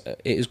great for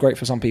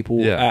some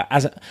people.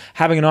 As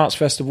having an arts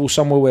festival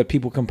somewhere where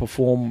people can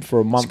perform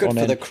for a month. It's good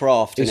for the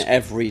craft and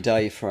every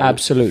day for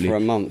a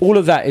month. All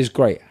of that is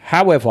great.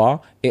 However,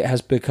 it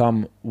has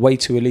become way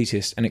too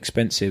elitist and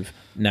expensive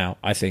now,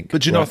 I think.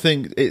 But do you not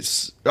think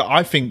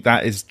I think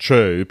that is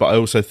true, but I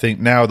also think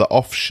now the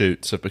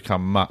offshoots have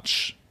become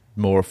much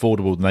more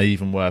affordable than they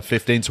even were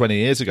 15, 20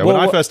 years ago. When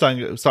I first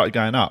started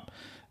going up.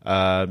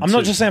 I'm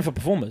not just saying for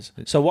performers.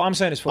 So what I'm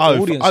saying is for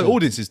audiences.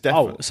 Audiences,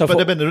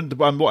 definitely.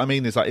 But what I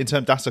mean is, like, in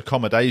terms that's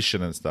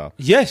accommodation and stuff.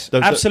 Yes,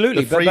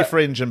 absolutely. The free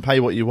fringe and pay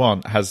what you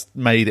want has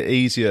made it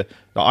easier.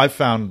 Like, I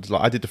found,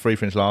 like, I did the free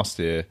fringe last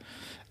year.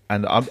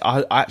 And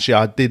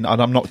I didn't,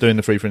 and I'm not doing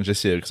the free fringe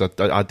this year because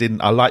I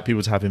didn't. I like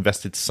people to have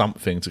invested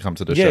something to come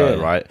to the show,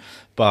 right?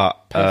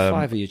 But pay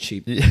 $5, you're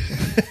cheap.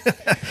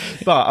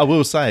 But I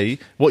will say,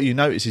 what you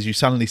notice is you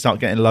suddenly start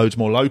getting loads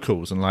more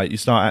locals, and like you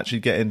start actually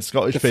getting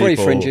Scottish people. The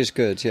free fringe is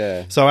good,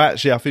 yeah. So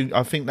actually,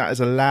 I think that has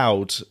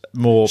allowed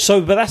more.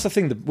 So, but that's the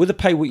thing. With the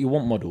pay what you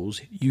want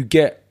models, you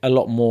get a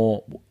lot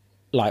more.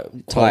 Like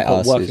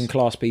working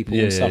class people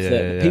and stuff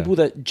people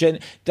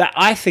that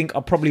I think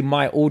are probably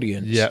my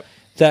audience. Yep.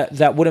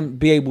 That wouldn't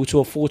be able to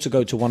afford to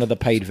go to one of the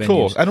paid venues. Of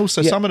course. And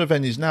also some of the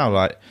venues now,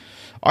 like,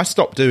 I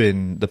stopped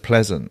doing the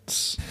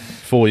Pleasance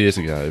 4 years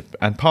ago,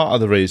 and part of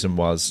the reason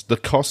was the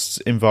costs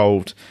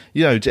involved.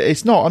 You know,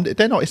 it's not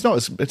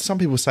as some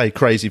people say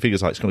crazy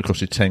figures like it's going to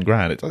cost you 10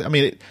 grand. I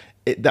mean,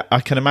 I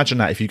can imagine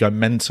that if you go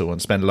mental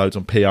and spend loads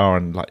on PR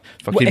and like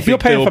fucking if you're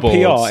paying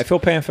billboards. for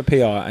PR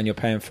and you're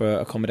paying for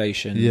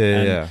accommodation,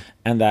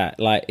 and that,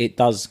 like, it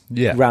does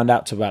round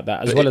out to about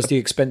that, as well as the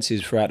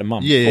expenses throughout the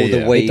month.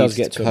 The weed, it does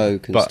get to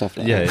coke and stuff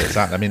like that. Yeah,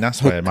 exactly. I mean,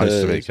 that's where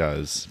most of it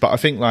goes. But I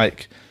think,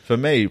 like, for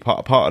me,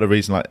 part of the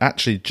reason, like,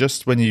 actually,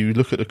 just when you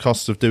look at the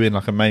cost of doing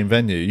like a main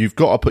venue, you've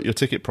got to put your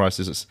ticket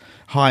prices as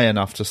high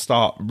enough to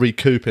start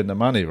recouping the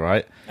money,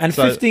 right? And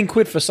so, 15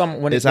 quid for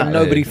some when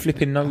nobody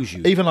flipping knows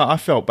you. Even like, I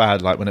felt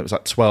bad like when it was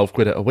like 12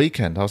 quid at a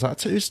weekend. I was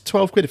like, it's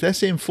 12 quid. If they're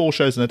seeing 4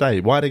 shows in a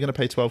day, why are they going to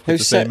pay 12 quid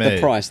to see me? Who set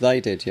the price? They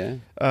did, yeah.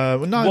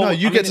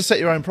 You get to set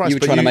your own price. You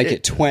were trying to make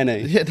it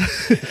 20. Yeah,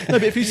 no,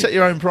 but if you set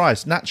your own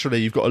price,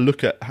 naturally you've got to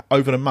look at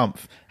over the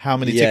month how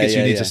many tickets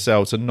you need to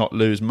sell to not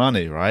lose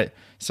money, right?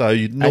 So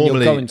you normally,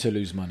 and you're going to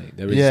lose money.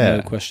 There is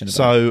no question about it.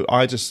 So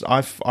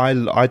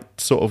I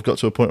sort of got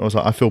to a point where I was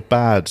like, I feel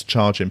bad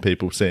charging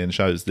people seeing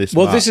shows this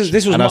much.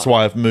 That's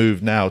why I've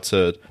moved now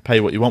to pay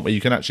what you want, where you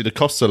can actually, the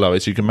costs are low,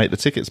 so you can make the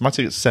tickets. My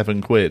ticket's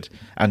 £7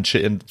 and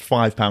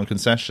 £5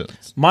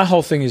 concessions. My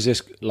whole thing is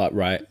this, like,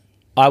 right,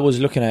 I was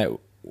looking at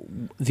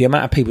the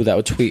amount of people that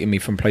were tweeting me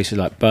from places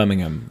like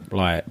Birmingham,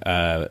 like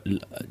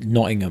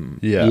Nottingham,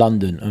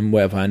 London, and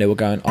whatever, and they were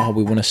going, "Oh,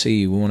 we want to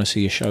see you. We want to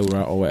see your show,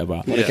 right, or whatever."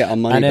 Want to get our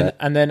money back.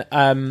 And then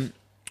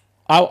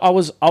I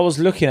was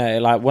looking at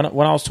it, like, when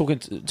I was talking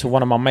to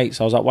one of my mates,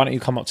 I was like, "Why don't you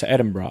come up to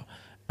Edinburgh?"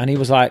 And he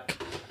was like,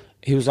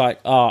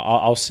 "Oh,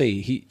 I'll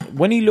see."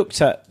 When he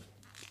looked at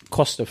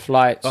cost of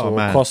flights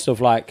cost of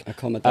like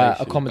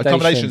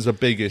accommodation's the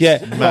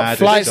biggest,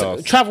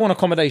 flights, travel and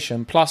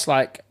accommodation, plus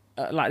like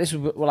this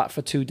was like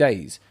for 2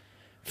 days.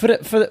 For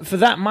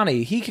that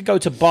money, he could go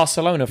to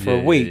Barcelona for a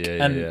week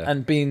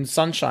and be in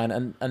sunshine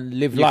and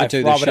live life.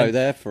 You could do the show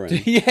there for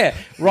him.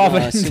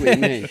 Rather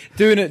than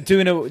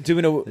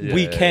doing a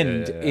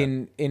weekend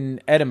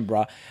in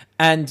Edinburgh.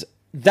 And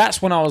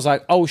that's when I was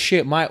like, oh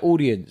shit, my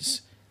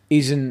audience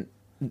isn't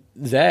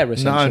there.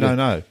 Essentially,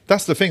 no.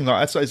 That's the thing.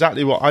 Like, that's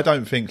exactly what I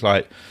don't think.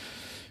 Like,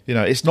 you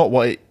know, it's not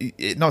what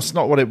it's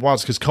not what it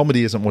was, because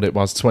comedy isn't what it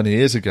was 20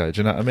 years ago.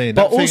 Do you know what I mean?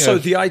 But also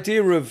the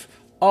idea of,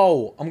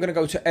 I'm going to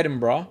go to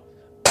Edinburgh.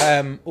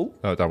 No,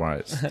 don't worry.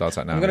 It starts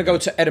out now. I'm going to go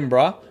to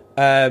Edinburgh,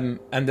 and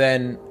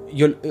then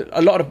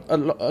a lot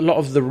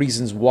of the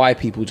reasons why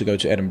people to go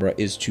to Edinburgh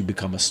is to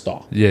become a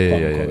star.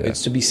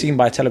 It's to be seen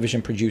by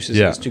television producers.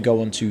 It's to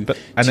go onto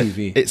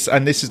TV.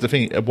 And this is the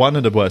thing. One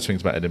of the worst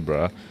things about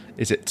Edinburgh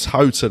is it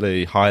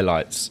totally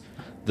highlights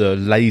the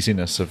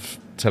laziness of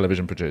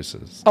television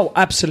producers. Oh,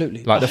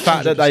 absolutely. Like 100%. The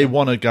fact that they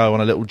want to go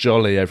on a little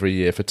jolly every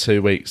year for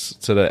 2 weeks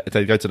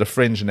they go to the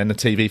Fringe and then the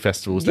TV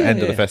festivals, the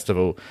end of the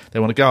festival. They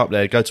want to go up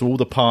there, go to all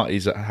the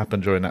parties that happen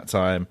during that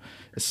time,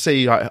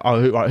 see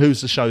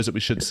who's the shows that we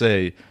should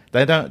see.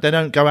 They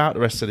don't go out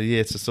the rest of the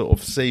year to sort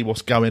of see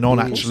what's going on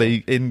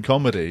actually in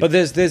comedy. But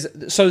there's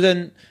so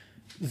then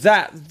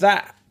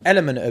that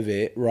element of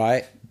it,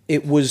 right?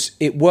 It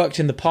worked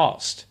in the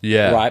past,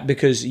 right?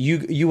 Because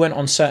you went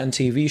on certain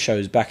TV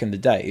shows back in the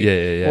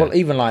day, well,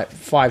 even like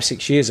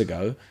 5-6 years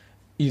ago,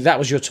 that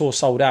was your tour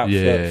sold out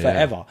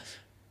forever.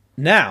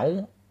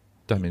 Now,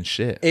 don't mean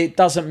shit. It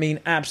doesn't mean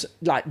like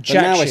but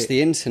jack now shit. It's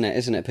the internet,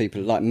 isn't it?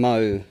 People like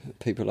Mo,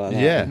 people like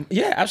that.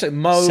 Yeah, absolutely.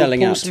 Mo, selling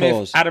Paul out Smith,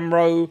 tours. Adam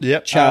Rowe,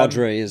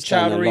 Chowdhury has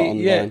done a lot online.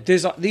 Yeah,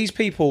 there's these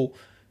people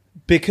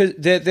because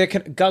they're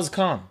Guz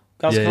Khan.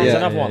 Guz Khan's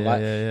another one. Like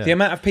the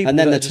amount of people, and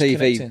then the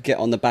TV get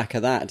on the back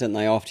of that, don't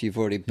they? After you've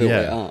already built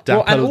it up.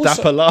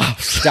 Dapper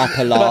laughs.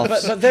 Dapper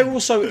laughs. But they're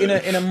also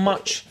in a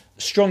much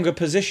stronger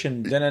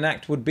position than an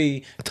act would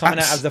be coming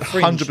out of the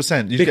fringe.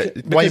 100%. You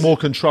get way more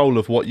control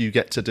of what you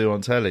get to do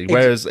on telly.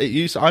 Whereas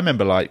I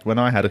remember like when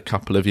I had a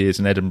couple of years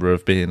in Edinburgh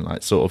of being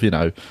like sort of, you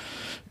know,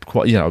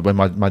 quite, you know, when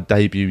my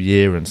debut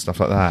year and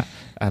stuff like that.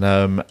 And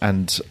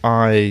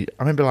I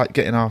remember like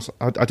getting asked.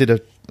 I did a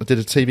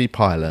TV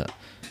pilot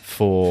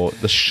for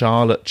the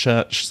Charlotte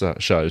Church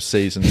show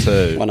season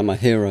 2. One of my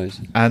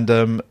heroes. And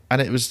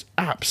it was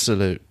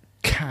absolute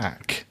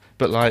cack.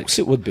 But like, of course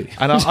it would be.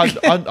 And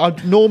I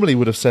normally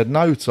would have said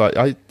no to, like,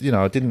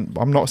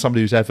 I'm not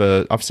somebody who's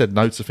ever, I've said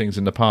no to things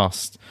in the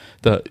past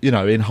that, you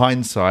know, in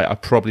hindsight, I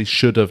probably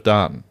should have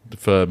done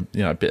for,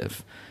 you know, a bit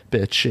of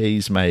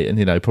cheese, mate, and,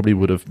 you know, probably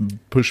would have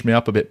pushed me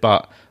up a bit,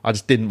 but I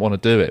just didn't want to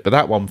do it. But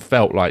that one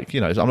felt like,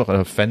 you know, I'm not going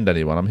to offend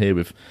anyone. I'm here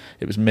with,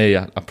 it was me.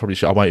 I probably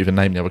should, I won't even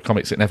name the other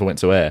comics. It never went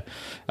to air.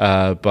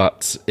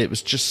 But it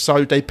was just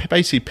so, they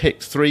basically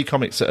picked 3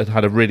 comics that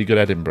had a really good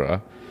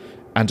Edinburgh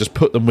and just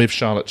put them with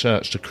Charlotte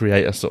Church to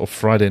create a sort of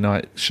Friday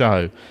night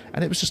show.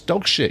 And it was just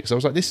dog shit. So I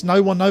was like,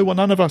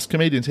 none of us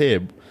comedians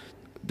here,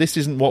 this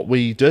isn't what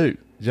we do.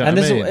 You know and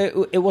what I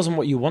mean? It wasn't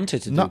what you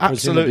wanted to do. No,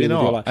 absolutely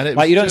not. And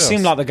like, you don't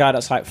seem like the guy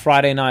that's like,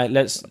 Friday night,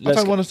 let's I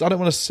don't want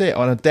to sit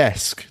on a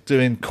desk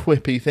doing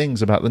quippy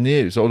things about the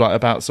news or like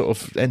about sort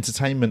of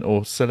entertainment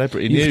or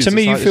celebrity news. To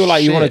me, you feel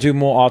like you want to do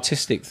more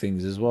artistic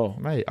things as well.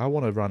 Mate, I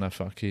want to run a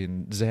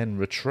fucking Zen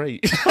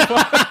retreat.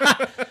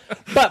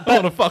 But I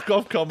want to fuck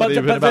off comedy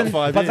in about 5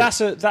 years.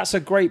 But that's a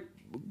great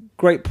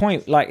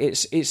point. Like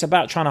it's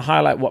about trying to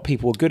highlight what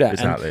people are good at.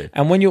 Exactly.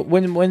 And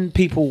when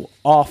people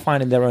are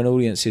finding their own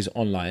audiences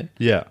online,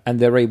 and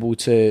they're able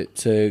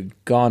to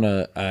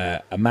garner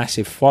a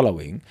massive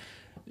following,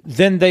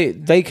 then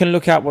they can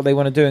look at what they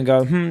want to do and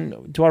go,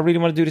 do I really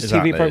want to do this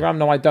TV program?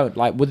 No, I don't.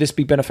 Like, would this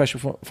be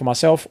beneficial for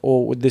myself,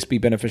 or would this be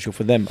beneficial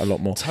for them a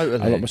lot more?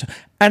 Totally. A lot more.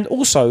 And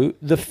also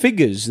the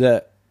figures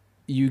that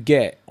you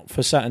get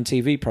for certain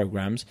TV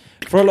programs,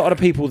 for a lot of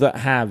the people that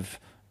have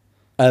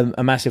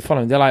a massive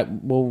following, they're like,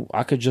 well,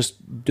 I could just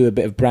do a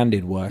bit of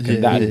branded work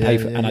and that'd pay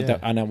for, and I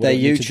don't. Their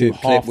YouTube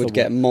clip would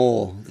get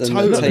more than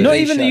the TV not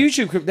even show. the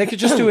YouTube clip. They could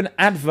just do an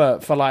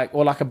advert for like,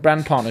 or like a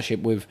brand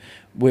partnership with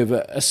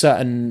a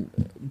certain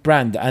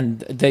brand, and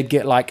they'd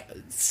get like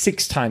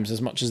 6 times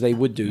as much as they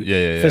would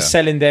do for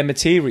selling their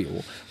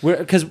material.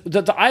 Because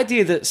the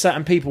idea that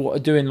certain people are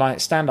doing like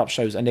stand-up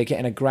shows and they're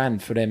getting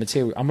 $1,000 for their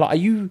material, I'm like, are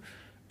you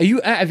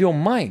out of your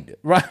mind?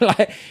 Right?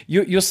 Like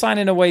you're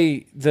signing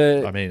away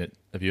the. I mean,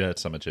 have you heard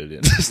Summer Julian?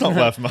 It's not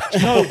worth much.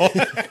 No,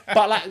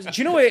 but like, do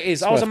you know what it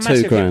is? I was a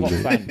massive hip hop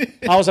fan.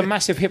 I was a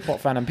massitive hip hop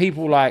fan, and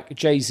people like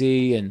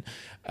Jay-Z and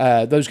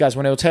those guys,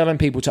 when they were telling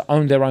people to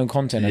own their own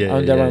content and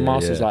own their own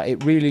masters, like,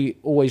 it really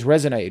always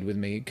resonated with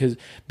me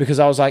because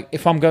I was like,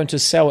 if I'm going to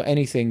sell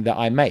anything that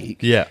I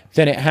make,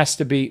 then it has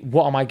to be,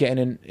 what am I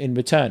getting in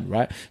return,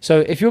 right? So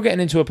if you're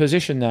getting into a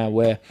position now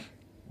where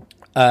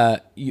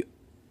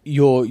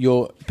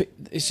you're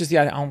it's just the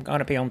idea, I'm going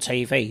to be on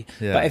TV.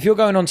 But if you're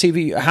going on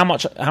TV, how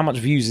much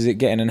views is it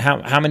getting, and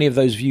how many of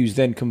those views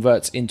then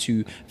converts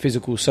into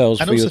physical sales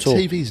for your tour?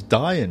 And also TV's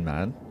dying,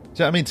 man. Do you know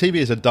what I mean? TV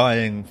is a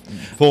dying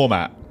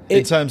format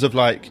in terms of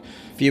like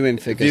viewing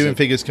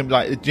figures can,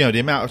 like, you know, the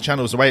amount of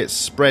channels, the way it's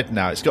spread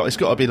now, it's got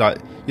to be like,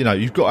 you know,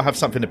 you've got to have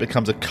something that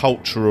becomes a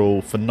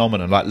cultural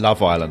phenomenon, like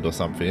Love Island or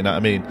something, you know what I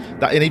mean?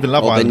 That, and even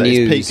Love Island at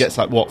its peak gets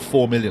like what,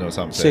 4 million or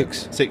something?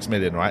 6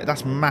 million, right?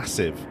 That's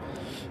massive.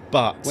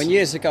 But when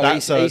years ago, that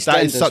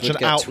is such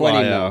an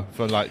outlier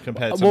for like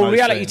compared to most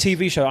reality things.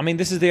 TV show. I mean,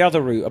 this is the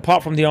other route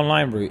apart from the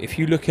online route. If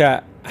you look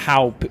at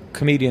how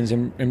comedians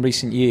in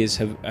recent years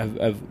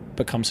have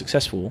become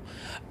successful,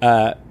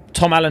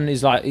 Tom Allen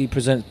is like, he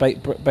presents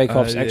Bake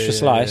Off's Extra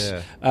Slice.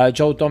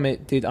 Joel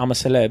Dommett did I'm a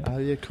Celeb. Oh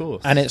yeah, of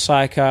course. And it's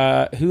like,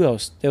 who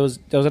else? There was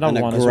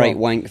another one as well. Great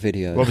wank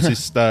video. Obviously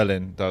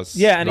Sterling does.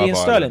 Yeah, and Love Ian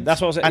Island. Sterling.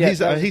 That's what I was saying.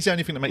 And he's the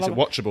only thing that makes it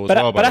watchable as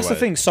well. But that's the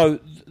thing. So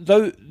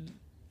though,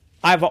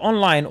 either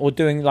online or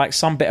doing like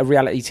some bit of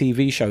reality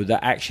TV show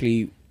that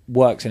actually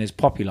works and is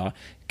popular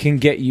can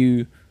get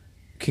you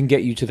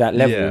to that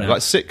level. Yeah, now.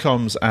 like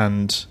sitcoms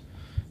and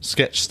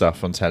sketch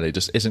stuff on telly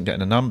just isn't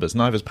getting the numbers.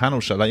 Neither's panel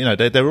show. Like, you know,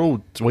 they're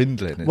all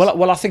dwindling.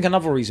 Well, I think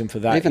another reason for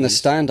that, even the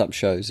stand-up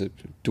shows are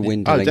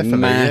dwindling. Oh, definitely.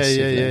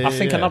 Massively. I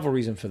think another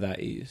reason for that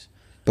is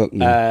book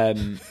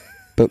me.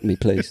 Book me,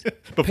 please.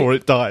 Before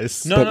it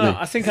dies. No.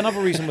 I think another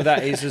reason with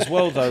that is as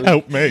well, though.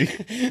 Help me.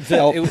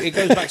 It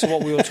goes back to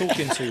what we were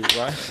talking to,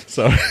 right?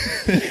 Sorry.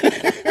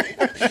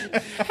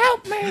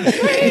 help me,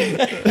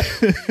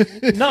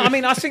 please. No, I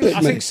mean, I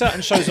think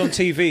certain shows on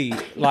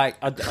TV, like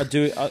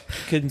I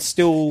can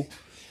still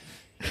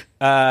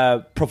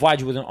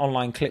provide you with an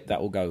online clip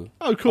that will go.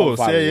 Oh, of course,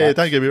 viral, yeah.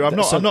 Don't get me wrong.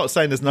 I'm not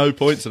saying there's no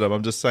point to them.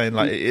 I'm just saying,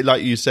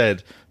 like you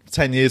said,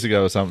 10 years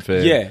ago or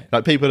something. Yeah,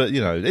 like people that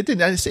it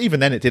didn't. Even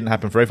then, it didn't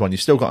happen for everyone. You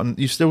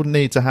still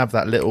need to have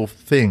that little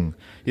thing.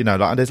 And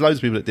there's loads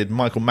of people that did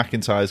Michael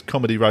McIntyre's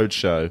Comedy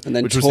Roadshow, and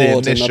then which was the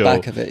initial, in the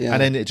back of it,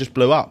 and then it just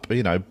blew up.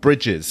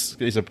 Bridges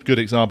is a good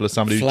example of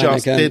somebody who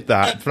just did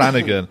that,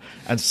 Flanagan,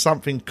 and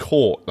something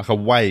caught like a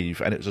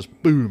wave, and it was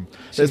just boom.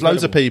 There's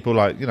loads of people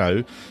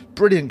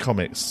brilliant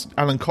comics,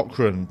 Alan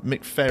Cochrane,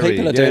 Mick Ferry.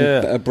 People are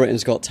doing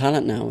Britain's Got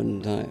Talent now,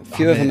 and a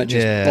few of them are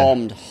just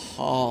bombed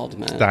hard,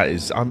 man. That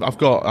is, I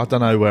don't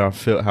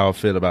know how I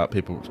feel about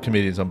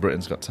comedians on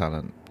Britain's Got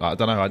Talent. I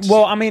don't know.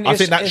 I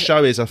think that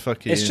show is a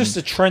fucking. It's just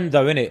a trend,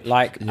 though, isn't it?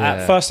 Like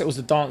at first it was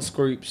the dance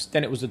groups,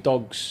 then it was the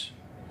dogs,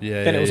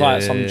 then it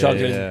was some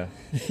juggling. Yeah.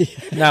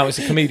 Now it's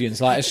the comedians.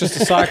 Like it's just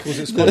the cycles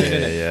it's gone in,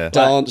 isn't it? Yeah.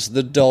 Dance,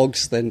 the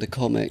dogs, then the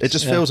comics. It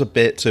just feels a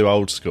bit too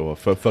old school.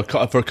 For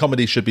a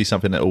comedy, should be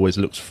something that always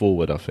looks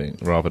forward, I think,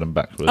 rather than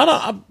backwards.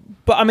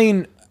 But I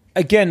mean,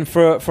 again,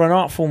 for an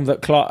art form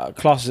that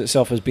classes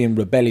itself as being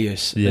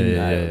rebellious,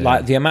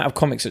 like the amount of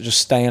comics that just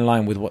stay in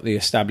line with what the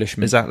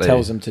establishment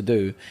tells them to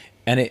do,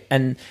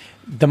 and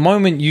the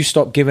moment you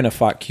stop giving a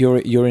fuck,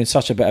 you're in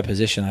such a better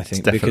position, I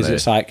think, because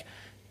it's like,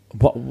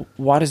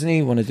 why doesn't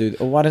he want to do,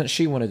 or why doesn't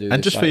she want to do this?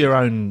 And just for your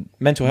own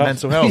mental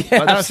health.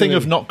 Yeah, that thing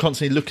of not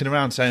constantly looking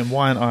around saying,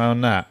 why aren't I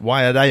on that?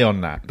 Why are they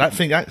on that?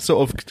 That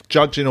sort of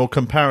judging or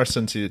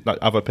comparison to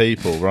other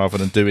people rather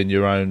than doing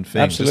your own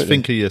thing. Absolutely. Just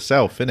think of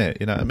yourself, innit?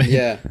 You know what I mean?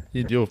 Yeah.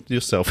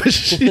 You're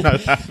selfish.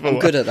 That. I'm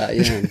good at that,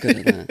 I'm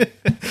good at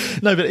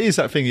that. No, but it is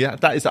that thing. Yeah,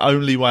 that is the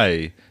only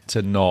way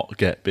to not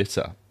get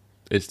bitter,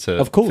 is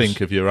to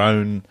think of your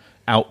own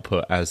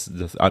output as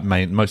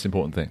the most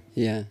important thing.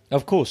 Yeah,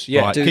 of course.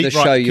 Yeah, right, do the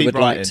show you would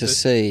like to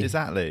see.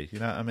 Exactly. You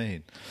know what I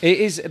mean? It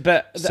is,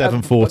 but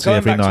 7:40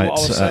 every night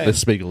at the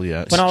Spiegel.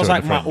 Yeah. When I was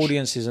like, my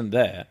audience isn't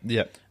there.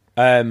 Yeah.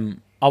 I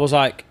was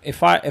like,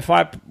 if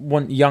I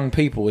want young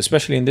people,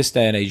 especially in this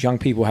day and age, young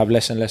people have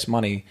less and less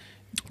money.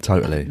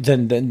 Totally.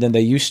 Than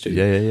they used to.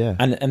 Yeah.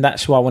 And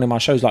that's who I want in my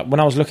shows. Like when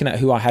I was looking at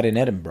who I had in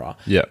Edinburgh.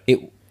 Yeah.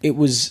 It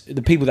was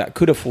the people that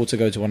could afford to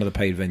go to one of the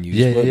paid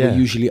venues were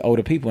usually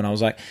older people, and I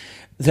was like,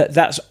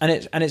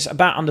 it's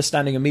about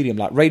understanding a medium.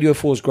 Like Radio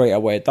 4 is great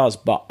at what it does,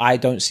 but I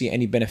don't see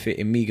any benefit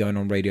in me going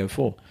on Radio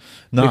 4.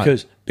 No,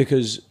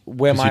 because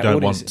where my you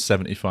don't audience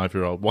want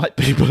 75-year-old white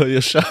people at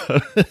your show.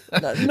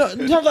 Not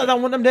that I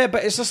don't want them there,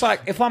 but it's just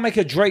like if I make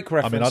a Drake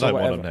reference. I mean, I don't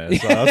want them there.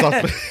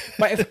 So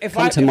but if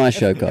come to my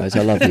show, guys,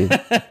 I love you.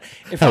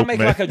 If I make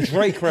like a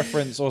Drake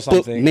reference or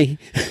something, me,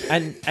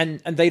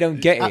 and they don't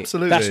get it,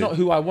 absolutely, that's not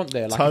who I want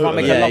there. Like if I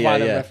make a Love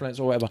Island reference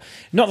or whatever,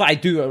 not that I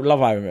do a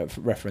Love Island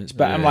reference,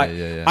 but I'm like,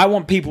 I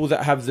want people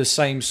that have the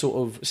same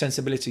sort of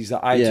sensibilities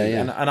that I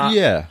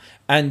do,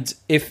 and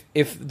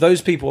if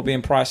those people are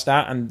being priced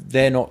out and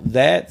they're not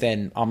there,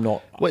 then I'm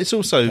not. Well, it's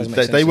also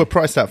they were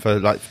priced out for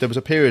there was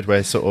a period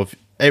where sort of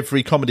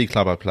every comedy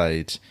club I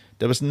played,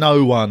 there was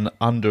no one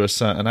under a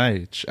certain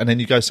age, and then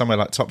you go somewhere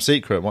like Top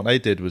Secret, and what they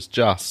did was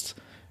just.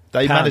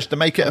 They managed to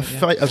make it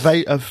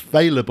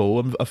available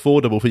and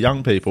affordable for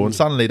young people, and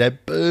suddenly they're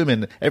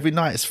booming. Every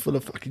night it's full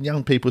of fucking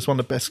young people. It's one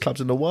of the best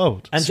clubs in the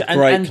world. It's a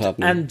great club,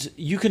 man. And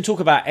you can talk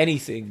about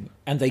anything,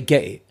 and they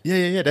get it.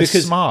 Yeah. They're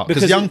smart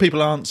because young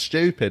people aren't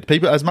stupid.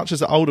 People, as much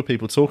as the older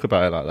people talk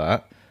about it like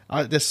that.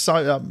 There's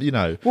so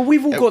Well,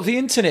 we've all got the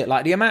internet,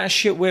 like the amount of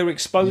shit we're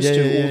exposed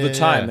to all the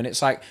time, and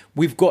it's like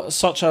we've got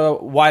such a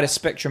wider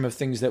spectrum of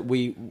things that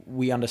we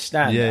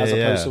understand as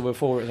opposed to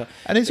before.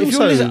 And it's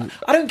also,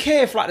 I don't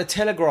care if like the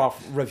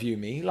Telegraph review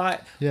me, like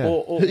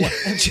or do you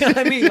know what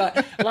I mean?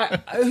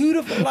 Like who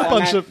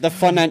the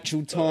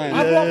Financial Times,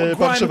 a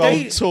bunch of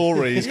old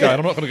Tories going,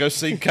 I'm not going to go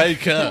see Kae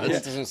Kurd.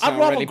 I'd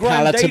rather really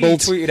Graham Daly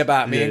tweeted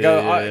about me and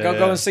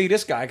go and see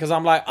this guy because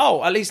I'm like,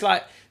 at least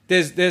like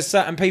there's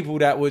certain people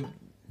that would.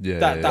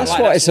 That's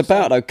what it's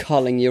about, though,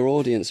 culling your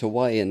audience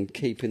away and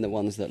keeping the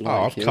ones that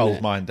like you. I've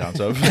culled mine down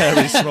to a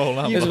very small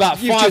number. There's about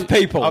 5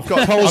 people.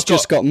 Cole's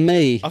just got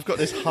me. I've got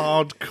this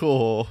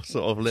hardcore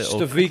sort of little...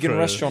 Just a vegan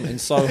restaurant in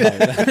Soho.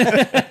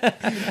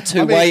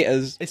 2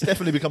 waiters. It's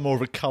definitely become more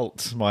of a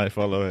cult, my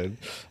following.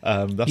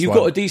 You've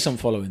got a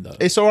decent following, though.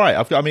 It's all right.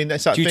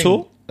 It's that do you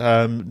thing,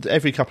 tour?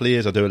 Every couple of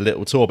years I do a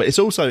little tour, but it's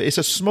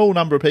a small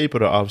number of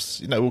people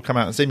that will come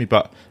out and see me,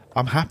 but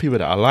I'm happy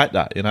with it. I like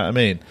that, you know what I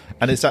mean?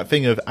 And it's that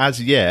thing of,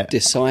 as yet,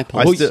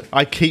 disciples.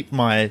 I keep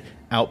my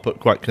output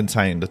quite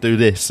contained. I do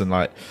this and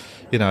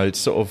it's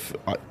sort of,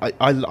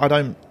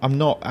 I'm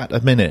not at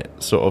a minute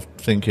sort of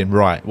thinking,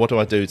 right, what do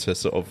I do to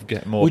sort of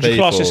get more people? Would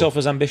you class yourself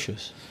as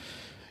ambitious?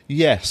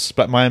 Yes,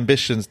 but my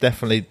ambitions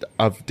definitely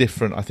are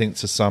different, I think,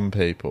 to some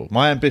people.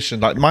 My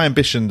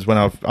ambitions when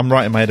I'm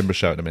writing my Edinburgh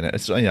show at the minute.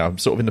 It's, I'm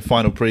sort of in the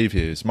final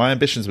previews. My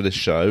ambitions with this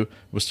show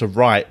was to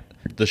write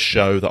the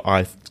show that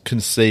I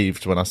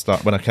conceived when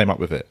I came up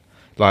with it.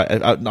 Like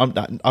I've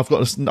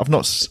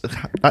not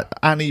at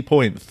any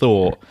point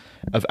thought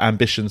of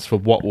ambitions for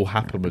what will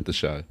happen with the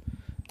show.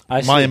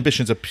 My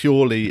ambitions are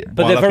purely,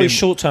 but they're very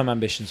short-term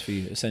ambitions for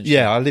you, essentially.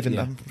 Yeah,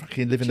 I'm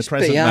fucking living the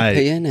present, be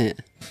happy, mate. Innit?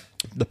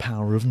 The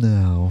power of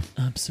now.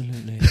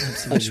 Absolutely.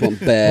 I just want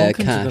bare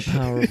cash. To the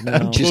power of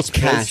now. Just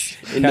cash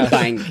in the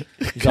bank.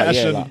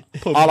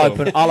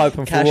 I'll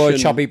open for Roy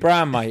Chubby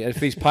Brown, mate, if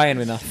he's paying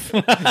enough.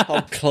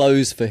 I'll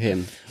close for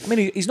him. I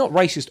mean, he's not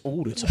racist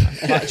all the time.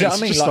 Like, do you know what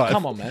I mean? Like,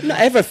 come on, man. Not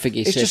everything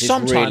he it's says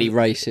just is really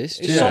racist.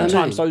 It's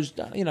sometimes those,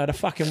 the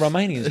fucking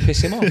Romanians piss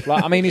him off.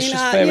 Like, I mean, it's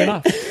just fair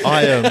enough.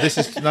 This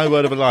is no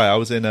word of a lie. I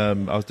was doing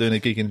a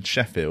gig in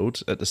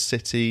Sheffield at the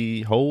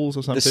City Halls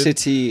or something. The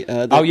City.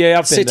 I've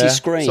been City there.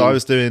 Screen. So I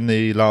was doing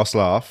the Last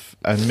Laugh,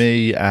 and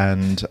me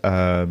and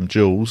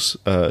Jules,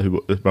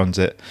 who runs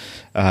it,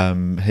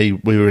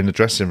 we were in the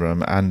dressing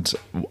room, and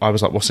I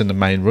was like, "What's in the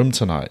main room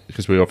tonight?"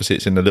 Because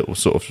it's in the little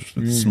sort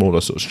of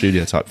smaller sort of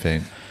studio type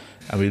thing.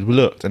 And we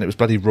looked, and it was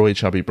bloody Roy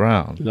Chubby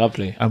Brown.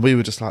 Lovely. And we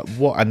were just like,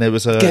 "What?" And there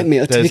was Get me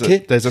a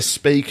ticket. There's a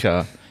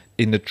speaker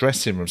in the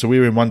dressing room. So we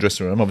were in one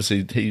dressing room.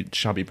 Obviously,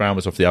 Chubby Brown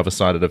was off the other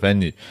side of the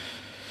venue.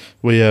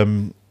 We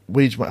went,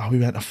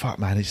 oh fuck,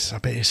 man, I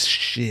bet it's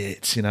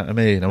shit, you know what I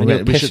mean?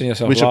 And we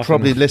should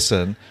probably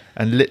listen,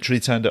 and literally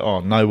turned it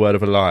on, no word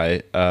of a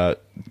lie,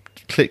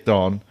 clicked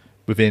on,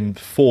 within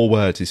 4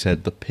 words he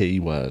said the P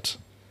word.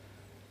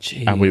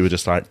 Jeez. And we were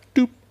just like,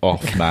 doop,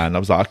 off, man. I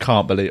was like, I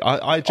can't believe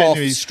I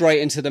genuinely off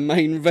straight into the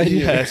main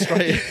venue. Yeah,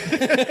 straight.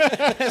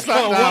 Let's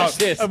watch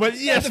this. I went,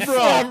 yes, bro.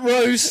 Front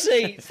row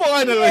seat.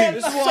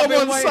 Finally,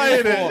 someone's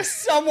saying it.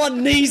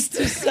 Someone needs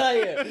to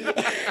say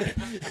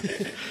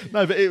it.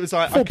 No, but it was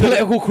like for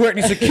political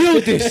correctness to kill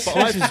this.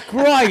 This is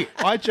great.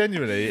 I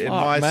genuinely, in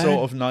my sort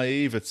of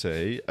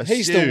naivety, assumed,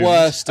 he's the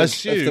worst of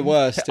the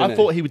worst. I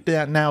thought he would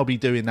now be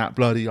doing that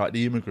bloody like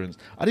the immigrants.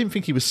 I didn't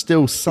think he was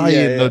still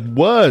saying the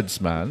words,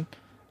 man.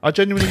 I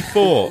genuinely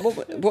thought.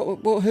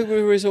 Who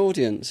were his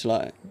audience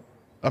like?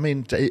 I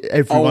mean,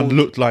 everyone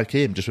looked like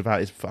him, just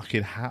without his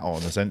fucking hat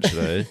on,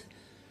 essentially.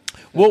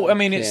 Well, I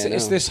mean,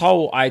 it's this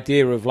whole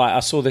idea of like, I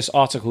saw this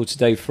article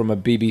today from a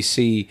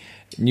BBC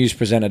news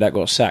presenter that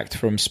got sacked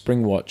from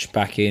Springwatch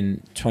back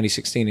in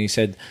 2016, and he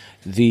said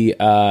the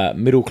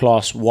middle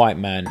class white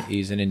man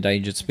is an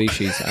endangered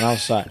species, and I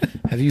was like,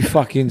 have you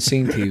fucking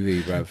seen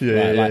TV, bruv?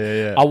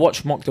 Yeah. I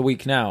watch Mock the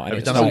Week now, and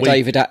it's like,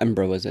 David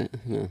Attenborough, was it?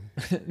 No.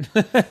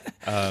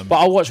 But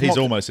I watch. He's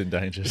almost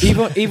endangered.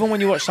 Even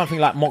when you watch something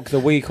like Mock the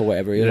Week or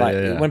whatever,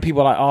 you're when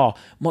people are like, "Oh,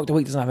 Mock the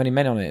Week doesn't have any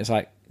men on it," it's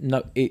like,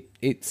 no,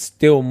 it's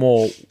still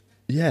more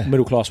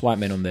middle class white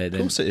men on there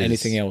than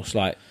anything else.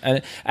 Like,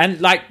 and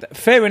like,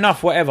 fair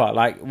enough, whatever.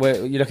 Like,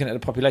 where you're looking at the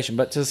population,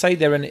 but to say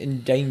they're an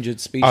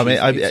endangered species, I mean,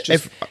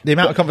 the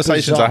amount of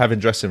conversations bizarre. I have in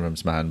dressing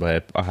rooms, man,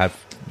 where I have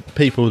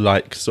people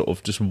like sort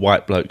of just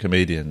white bloke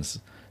comedians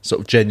sort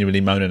of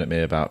genuinely moaning at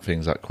me about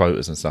things like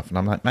quotas and stuff, and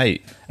I'm like,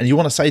 mate, and you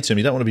want to say to him,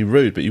 you don't want to be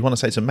rude, but you want to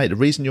say to him, mate, the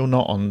reason you're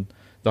not on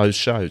those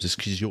shows is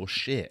because you're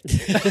shit.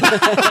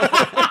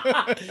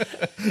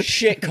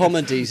 Shit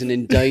comedy's an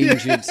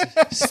endangered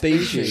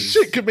species.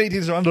 Shit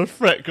comedians are under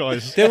threat,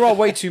 guys. There are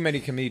way too many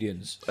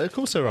comedians. Of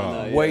course there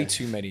are. Way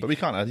too many. But we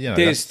can't,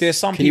 there's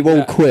some Can people you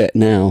all quit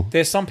now?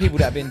 There's some people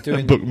that have been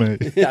doing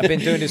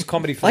this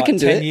comedy for like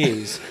 10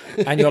 years,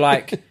 and you're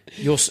like,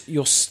 you're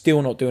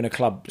still not doing a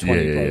club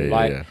 20, bro.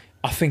 Like,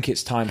 I think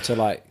it's time to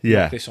knock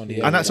this on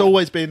here. And that's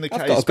always been the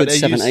case. I've got a good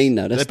 17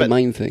 though. That's the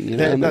main thing. You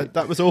know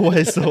that was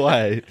always the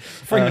way.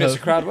 3 minutes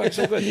of crowd work,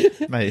 so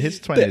good. Mate, his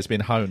 20 has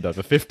been honed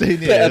over 15 years.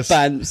 Bit of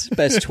bands,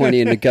 best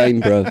 20 in the game,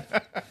 bro.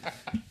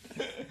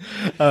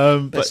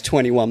 Best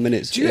 21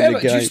 minutes. Do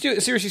you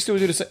seriously still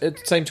do the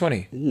same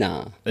 20?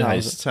 Nah.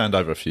 He's turned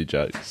over a few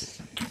jokes.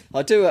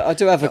 I do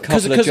have a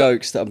couple of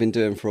jokes that I've been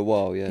doing for a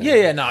while.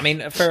 Yeah. No, I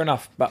mean, fair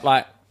enough, but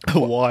like. A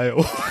while.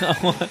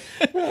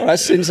 All right,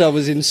 since I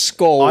was in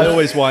school. I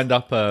always wind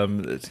up.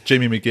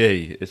 Jimmy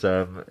McGee is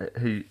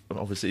he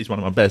obviously he's one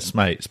of my best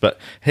mates, but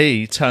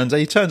he turns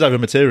over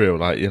material,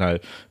 like, you know,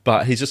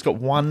 but he's just got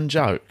one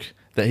joke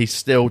that he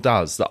still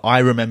does that I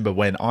remember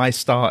when I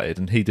started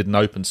and he did an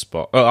open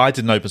spot. Oh, I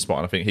did an open spot,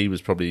 and I think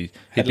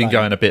he'd been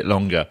going a bit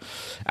longer,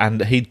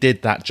 and he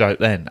did that joke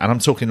then. And I'm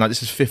talking like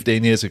this is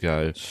 15 years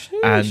ago. Sheesh.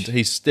 And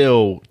he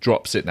still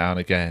drops it now and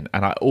again,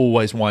 and I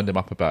always wind him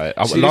up about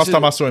it. Last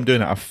time I saw him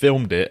doing it, I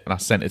filmed it and I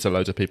sent it to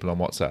loads of people on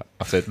WhatsApp.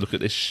 I said, "Look at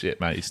this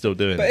shit, mate. He's still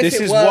doing it." This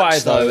is why,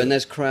 though, and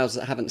there's crowds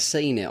that haven't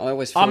seen it. I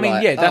always feel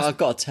I've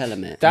got to tell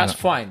them it. That's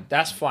fine.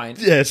 That's fine.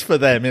 Yeah, it's for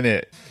them,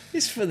 innit?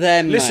 It's for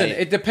them. Listen, mate.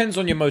 It depends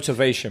on your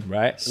motivation,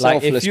 right?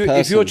 Selfless like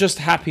if you're just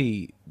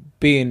happy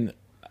being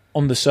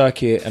on the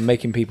circuit and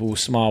making people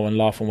smile and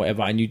laugh and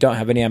whatever, and you don't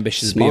have any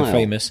ambitions of being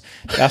famous,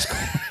 that's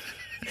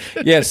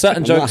cool. Yeah,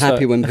 certain jokes. I'm not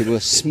happy when people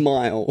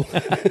smile.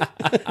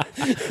 I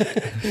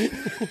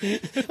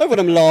want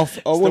them laugh.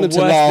 I want them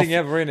to laugh thing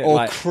ever, innit? or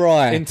like,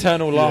 cry.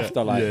 Internal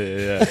laughter, like.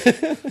 Yeah.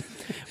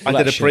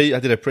 I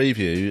did a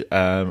preview.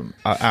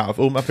 Out of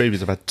all my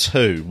previews, I've had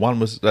 2. One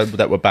was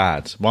that were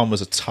bad. One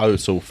was a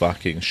total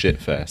fucking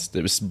shitfest.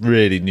 It was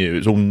really new. It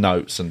was all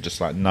notes and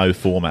just like no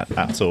format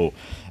at all.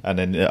 And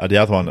then the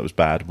other one that was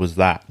bad was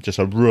just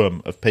a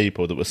room of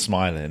people that were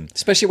smiling.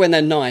 Especially when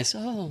they're nice.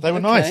 Oh, they were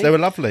nice. They were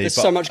lovely. There's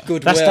so much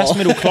goodwill. That's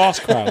middle class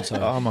crowds.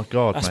 Oh my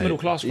God, that's mate. middle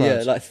class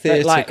crowds. Yeah, like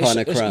theatre kind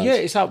of crowds. Yeah,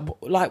 it's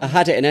like I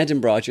had it in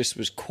Edinburgh. I just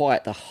was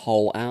quiet the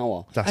whole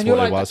hour. That's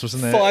what it was,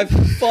 wasn't it? Five.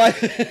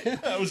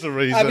 That was the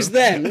reason. I was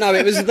them. No,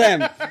 it was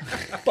them.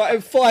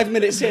 But 5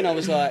 minutes in, I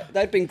was like,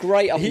 they'd been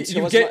great up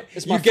until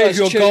you gave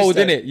your gold,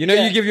 didn't it? You know,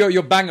 you give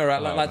your banger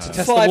out to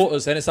test the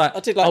waters, and it's like, I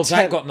did like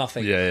Zach got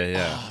nothing.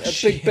 Yeah. A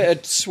big bit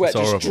of sweat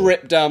just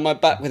dripped down my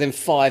back within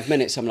 5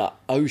 minutes. I'm like,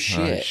 oh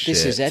shit.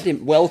 This is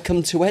Edinburgh.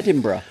 Welcome to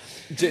Edinburgh.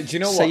 Do you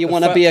know what? So you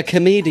want to be a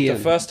comedian?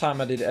 The first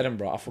time I did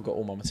Edinburgh, I forgot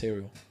all my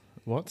material.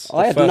 What?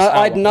 I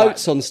had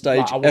notes on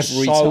stage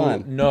every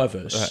time.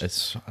 Nervous. That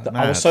is mad.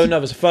 I was so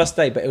nervous the first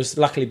day, but it was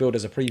luckily billed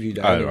as a preview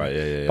day. Oh, right,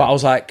 yeah. But I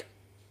was like...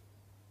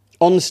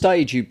 On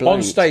stage, you blanked.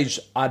 On stage,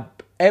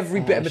 every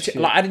bit of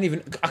material... Like,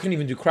 I couldn't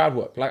even do crowd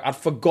work. Like, I'd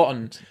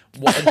forgotten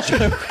what a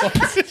joke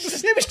was.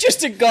 It was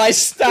just a guy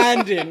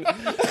standing.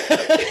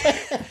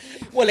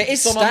 Well, it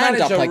is stand-up, I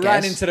guess. So my manager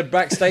ran into the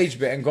backstage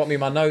bit and got me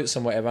my notes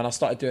and whatever, and I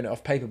started doing it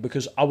off paper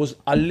because I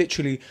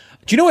literally...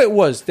 Do you know what it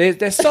was?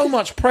 There's so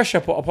much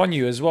pressure put upon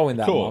you as well in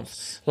that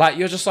month. Like,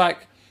 you're just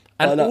like...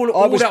 And all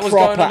that was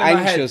going on in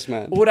my head...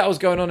 Man. All that was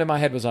going on in my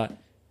head was like,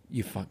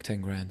 you fucked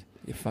 10 grand.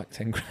 You fucked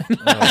 10 grand.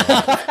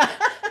 Oh.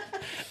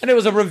 And it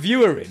was a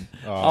reviewer in.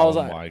 I was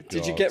like, my God.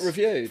 Did you get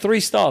reviewed? 3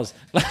 stars.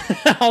 I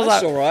was That's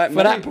like, all right, for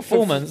mate. that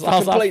performance, I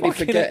was completely like,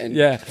 forgetting.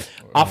 Yeah.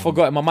 I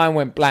forgot it. My mind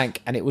went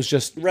blank, and it was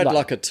just read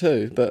like a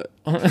 2, but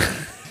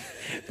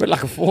read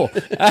like a 4.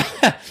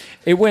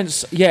 It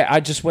went. I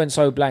just went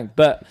so blank.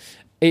 But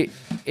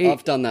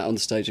I've done that on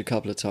stage a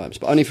couple of times,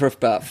 but only for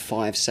about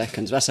 5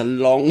 seconds. That's a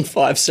long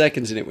 5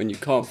 seconds in it when you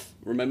can't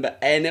remember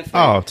anything.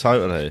 Oh,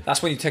 totally.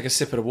 That's when you take a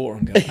sip of the water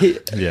and go,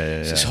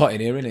 yeah. It's hot in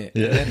here, isn't it?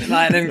 Yeah.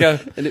 And then go,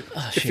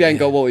 if you ain't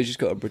got water, you just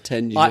got to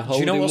pretend you're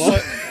holding one.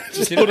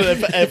 Just hold it there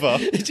forever.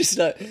 It's just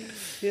like,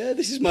 yeah,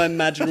 this is my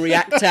imaginary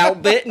act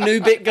out bit,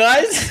 new bit,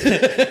 guys.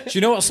 Do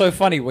you know what's so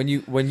funny when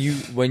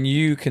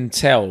you can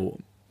tell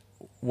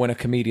when a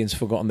comedian's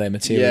forgotten their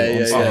material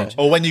on stage,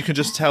 or when you can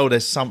just tell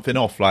there's something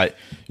off, like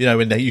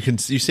when you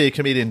see a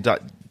comedian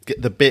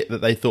get the bit that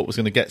they thought was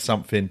going to get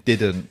something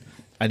didn't,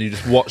 and you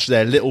just watch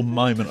their little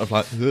moment of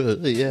like,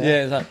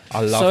 it's like, I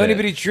love it. So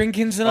anybody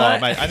drinking tonight?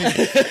 Oh, mate,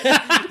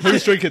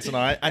 who's drinking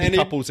tonight? Any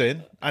couples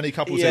in? Any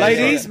couples in?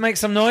 Ladies, make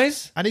some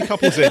noise. Any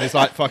couples in is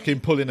like fucking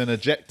pulling an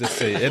ejector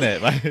seat,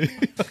 innit, mate?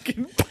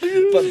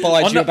 But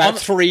buys you about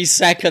 3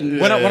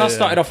 seconds. When I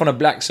started off on a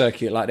black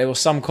circuit, like there were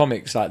some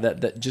comics like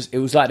that just, it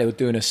was like they were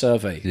doing a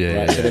survey.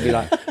 So they'd be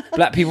like,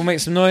 black people make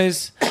some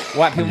noise,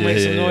 white people make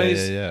some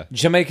noise,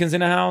 Jamaicans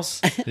in the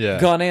house,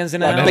 Ghanaians in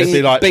the house,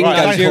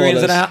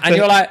 Nigerians in the house, and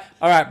you're like,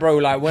 all right, bro,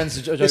 like when's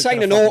the joke? This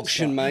ain't an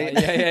auction, mate.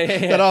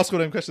 Yeah. Ask all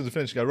them questions and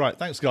finish. Go, right,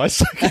 thanks, guys.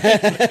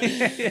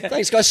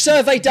 Thanks, guys.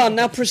 Survey done.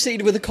 Now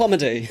proceed with the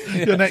comedy.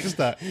 Your next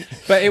act.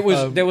 But it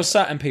was there were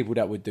certain people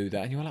that would do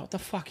that, and you were like, what the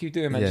fuck are you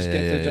doing,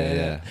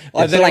 man?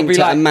 I blanked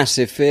at a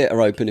massive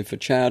theatre opening for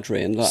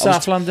Chowdhury, and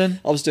South London.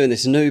 I was doing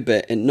this new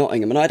bit in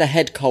Nottingham, and I had a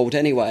head cold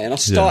anyway, and I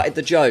started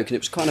the joke, and it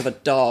was kind of a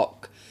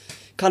dark,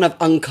 kind of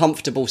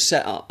uncomfortable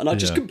setup, and I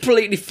just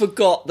completely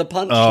forgot the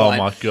punchline. Oh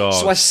my God.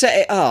 So I set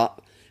it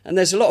up, and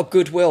there's a lot of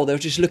goodwill. They were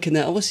just looking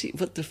there, what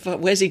the fuck,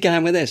 where's he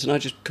going with this? And I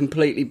just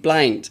completely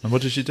blanked. And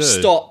what did you do?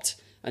 Stopped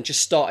and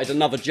just started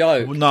another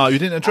joke. Well, no, you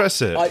didn't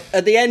address it.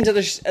 At the end of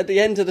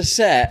the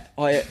set,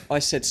 I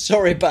said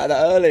sorry about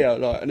that earlier.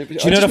 Like, and do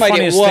you know the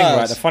funniest thing,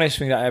 right? The funniest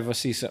thing that I ever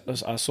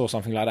I saw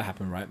something like that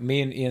happen, right? Me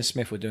and Ian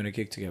Smith were doing a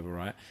gig together,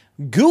 right?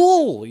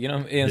 Ghoul,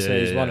 Ian Smith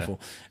is wonderful.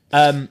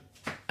 And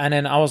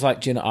then I was like,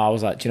 do you know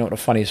what the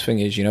funniest thing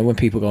is? When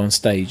people go on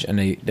stage and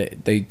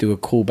they do a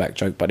callback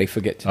joke, but they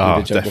forget to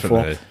do the joke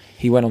before.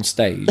 He went on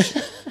stage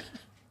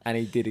and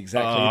he did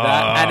exactly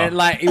that. And then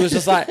like he was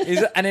just like,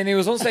 and then he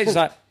was on stage, he's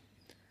like,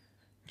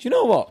 do you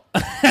know what?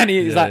 And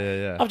he's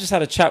I've just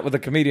had a chat with a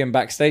comedian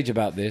backstage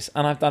about this,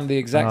 and I've done the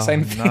exact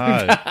same thing.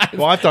 No.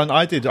 Well,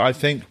 I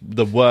think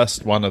the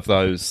worst one of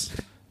those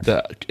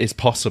that is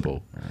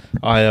possible.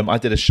 I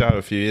did a show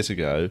a few years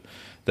ago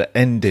that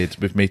ended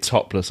with me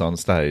topless on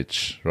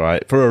stage,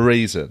 right? For a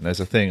reason. There's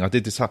a thing. I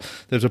did this.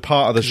 There's a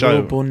part of the show.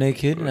 You were born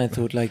naked, and I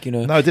thought, like,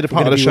 No, I did a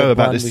part of the show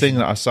about this thing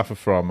that I suffer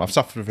from. I've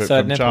suffered from it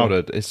from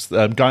childhood. It's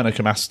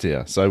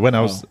gynecomastia. So when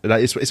I was,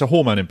 it's a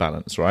hormone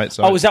imbalance, right?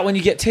 So, is that when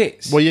you get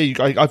tits? Well,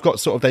 yeah, I've got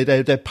sort of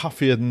they're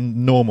puffier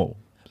than normal.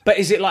 But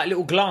is it like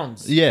little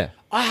glands? Yeah.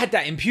 I had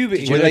that in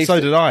puberty. So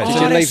did I.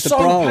 Did you leave the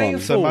bra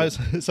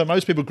on? So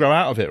most people grow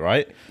out of it,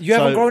 right? You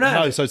haven't grown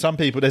out? No, so some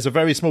people, there's a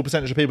very small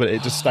percentage of people that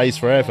it just stays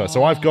forever.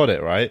 So I've got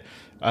it, right?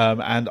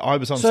 And I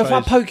was on stage. So if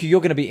I poke you,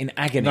 you're going to be in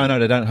agony. No,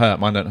 they don't hurt.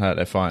 Mine don't hurt.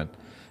 They're fine.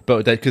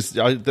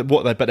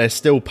 but but they're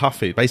still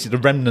puffy. Basically,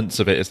 the remnants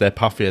of it is they're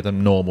puffier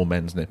than normal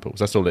men's nipples.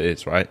 That's all it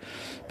is, right?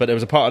 But there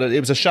was a part of it. It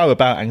was a show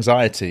about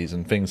anxieties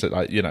and things that,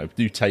 like, you know,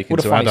 you take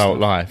into adult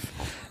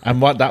life,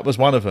 and that was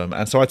one of them.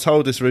 And so I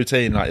told this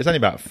routine, like, it's only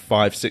about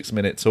 5-6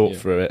 minute talk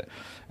through it,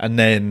 and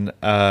then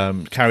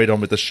carried on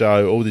with the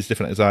show. All these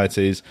different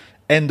anxieties.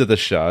 End of the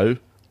show,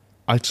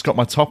 I just got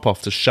my top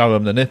off to show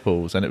them the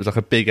nipples, and it was like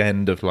a big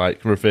end of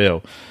like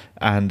reveal.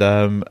 And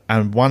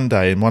one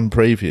day in one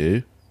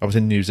preview, I was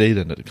in New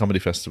Zealand at the comedy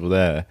festival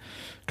there.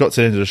 Got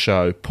to the end of the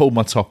show, pulled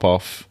my top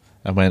off,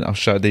 and went, "I'll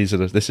show this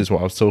is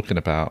what I was talking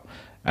about."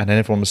 And then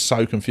everyone was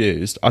so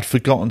confused. I'd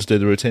forgotten to do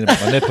the routine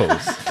about my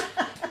nipples.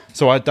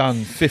 So I'd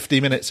done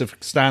 50 minutes of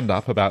stand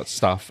up about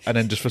stuff, and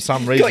then just for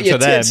some reason to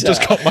them,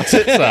 just got my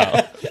tits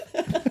out.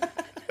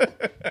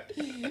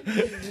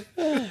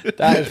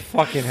 That is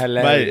fucking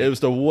hilarious. Mate, it was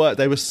the worst.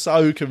 They were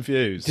so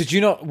confused. Did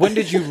you not? When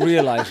did you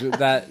realise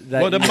that?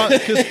 Well,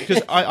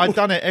 because I'd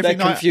done it every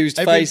night. Confused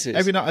faces.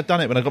 Every night I'd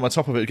done it when I got my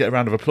top of it, to get a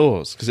round of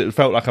applause, because it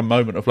felt like a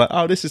moment of like,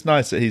 oh, this is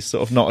nice that he's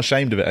sort of not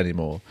ashamed of it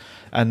anymore.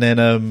 And then,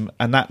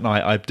 and that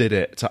night I did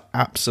it to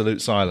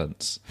absolute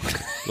silence.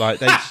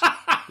 Like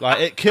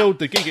it killed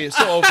the gig. It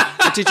sort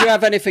of. Did you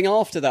have anything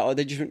after that, or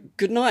did you?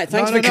 Good night.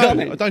 Thanks for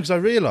coming. No, because I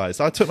realised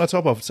I took my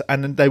top off,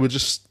 and then they were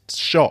just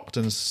shocked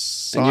and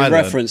silent. And you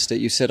referenced it.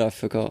 You said, "I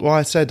forgot." Well,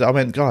 I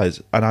went,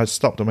 guys, and I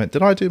stopped. I went,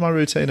 did I do my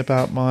routine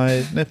about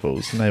my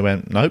nipples? And they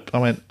went, nope. I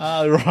went,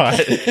 oh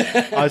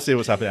right, I see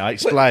what's happening. I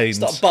explained.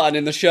 Stop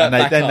buttoning the shirt.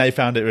 And then they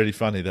found it really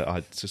funny that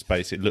I just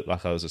basically looked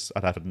like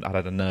I'd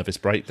had a nervous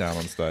breakdown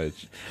on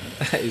stage.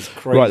 That is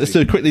crazy. Right, let's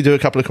quickly do a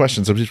couple of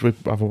questions.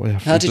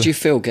 How did you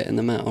feel getting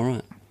them out? All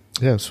right.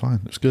 Yeah, it was fine.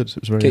 It was good.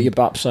 It was very. Get your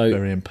baps out.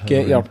 Very empowering.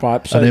 Get your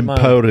pipes out. An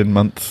empowering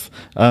month.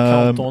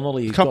 A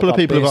couple of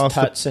people have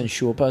asked.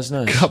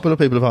 A couple of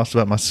people have asked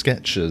about my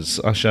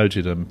sketches. I showed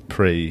you them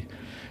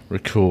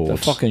pre-record. They're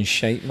fucking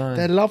shape, man.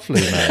 They're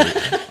lovely,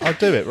 mate. I'll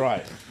do it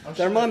right.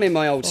 They remind me of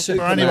my old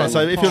Superman. Anyone, so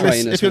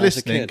if you're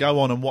listening, go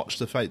on and watch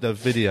the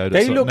video.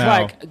 They look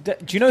like. Do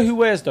you know who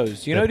wears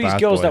those? Do you know these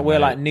girls that wear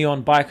like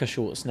neon biker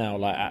shorts now,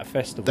 like at a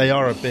festival? They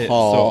are a bit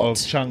sort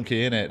of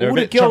chunky, innit? They're all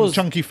a bit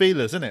chunky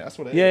feelers, innit? That's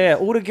what it is. Yeah.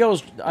 All the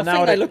girls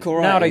they look all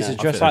right, nowadays are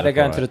dressed like they're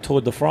going to the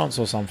Tour de France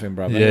or something,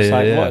 bro. It's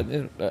like,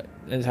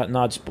 no,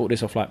 I just bought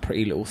this off like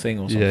Pretty Little Thing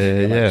or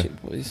something. Yeah.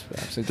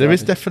 There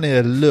is definitely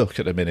a look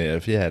at the minute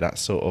of that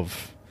sort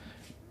of.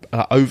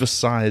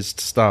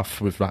 Oversized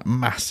stuff with like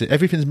massive.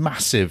 Everything's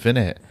massive,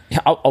 innit? Yeah,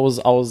 I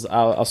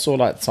saw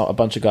like a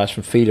bunch of guys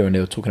from Fila, and they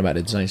were talking about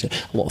the designs. A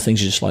lot of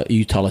things are just like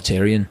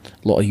utilitarian.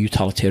 A lot of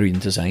utilitarian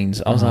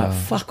designs. I was like,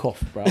 fuck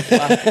off, bro.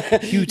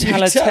 Like,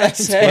 utilitarian.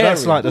 Well,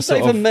 that's like the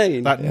sort of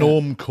mean? That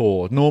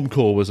normcore.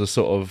 Normcore was a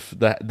sort of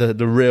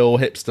the real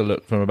hipster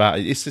look from about.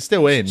 It's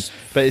still in,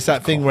 but it's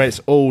that thing where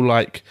it's all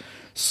like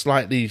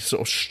slightly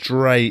sort of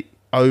straight.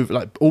 Over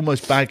like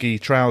almost baggy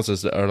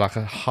trousers that are like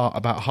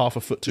about half a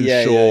foot too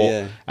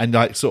short, and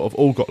like sort of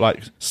all got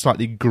like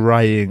slightly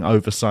greying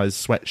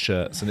oversized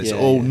sweatshirts, and it's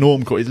all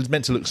normcore. It's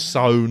meant to look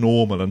so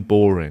normal and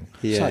boring.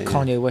 It's like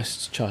Kanye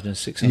West's charging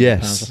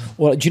 £600.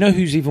 Well, do you know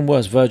who's even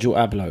worse? Virgil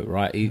Abloh,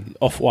 right?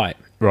 Off-White,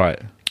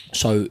 right?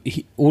 So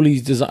he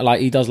does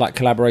like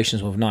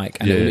collaborations with Nike,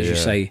 and he'll literally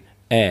say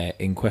 "Air"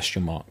 in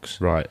question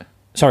marks, right?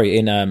 Sorry,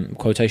 in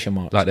quotation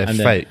marks, like they're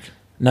fake.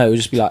 No, it would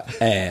just be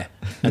like air,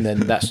 and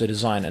then that's the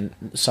design, and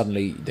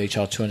suddenly they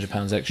charge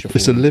 £200 extra for it.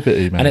 It's a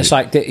liberty, man. And it's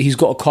like he's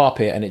got a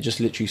carpet, and it just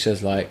literally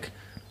says like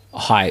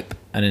hype,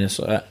 and then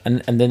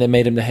and then they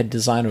made him the head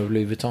designer of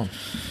Louis Vuitton.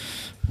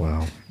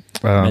 Wow,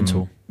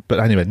 mental. But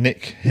anyway,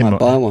 Nick Hickmott.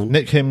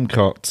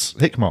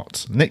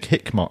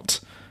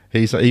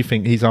 He's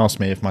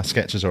asked me if my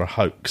sketches are a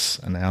hoax,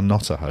 and they are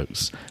not a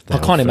hoax. I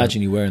can't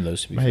imagine you wearing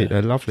those. To be fair.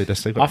 They're lovely.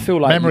 I feel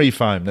like memory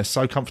foam. They're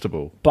so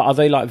comfortable. But are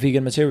they like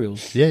vegan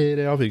materials? Yeah,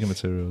 they are vegan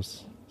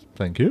materials.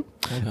 Thank you.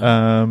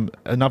 Okay.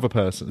 Another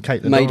person,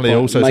 Caitlin Donnelly,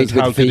 also says,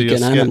 "How good are your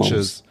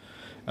sketches?"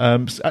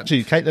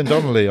 Actually, Caitlin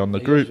Donnelly on the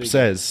group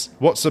says,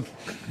 "What's the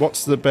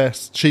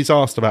best?" She's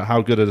asked about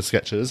how good are the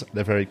sketches.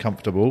 They're very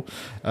comfortable.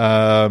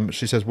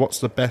 She says, "What's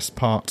the best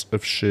part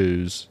of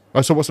shoes?"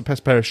 Oh, so what's the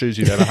best pair of shoes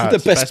you've ever had? The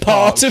best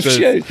part of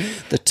shoes?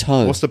 The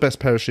toe. What's the best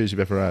pair of shoes you've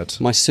ever had?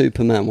 My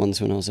Superman ones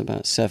when I was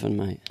about 7,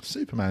 mate.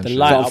 Superman the shoes.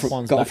 light up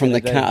ones got from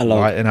the catalogue.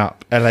 Lighting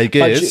up. LA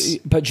Gears.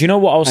 But do you know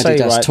what I'll say,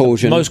 right?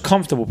 Torsion. The most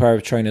comfortable pair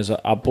of trainers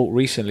I bought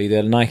recently,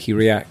 they're Nike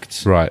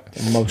Reacts. Right.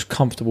 The most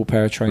comfortable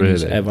pair of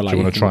trainers ever. Do you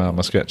want to try on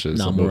my sketches?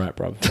 No, I'm alright,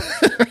 bro.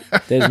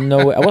 There's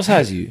no way. What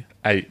size are you?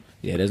 8.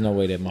 Yeah, there's no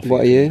way they're my favorite.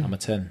 What are you? I'm a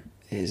 10.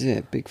 Is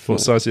it? Big foot. What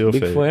size are your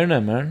feet? Big foot, isn't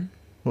it, man?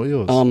 What are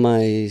yours? I'm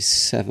a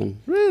 7.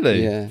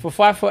 Really? Yeah. For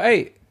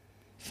 5'8".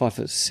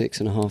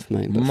 5'6.5",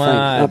 mate. But Man.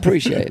 I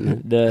appreciate it,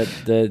 man.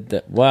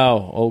 The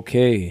wow,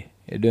 okay.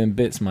 You're doing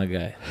bits, my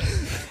guy.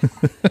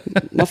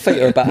 My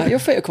feet are about... Your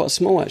feet are quite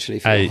small, actually,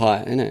 for your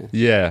height, isn't it?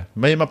 Yeah.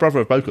 Me and my brother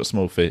have both got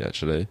small feet,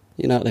 actually.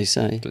 You know what they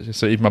say.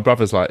 So even my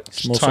brother's like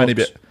Small tiny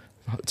socks. bit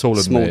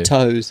taller than me. Small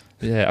toes.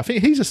 Yeah, I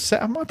think he's a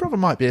 7. My brother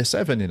might be a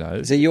 7, you know.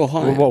 Is he your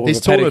height? What, He's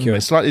taller than me,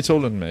 slightly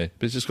taller than me,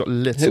 but he's just got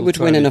little... Who would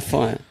win in a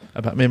fight?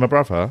 About me and my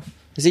brother?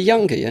 Is he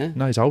younger, yeah?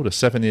 No, he's older,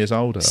 7 years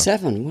older.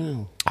 7,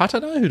 wow. I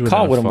don't know who'd win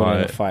Carl in a wouldn't fight. win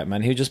in a fight,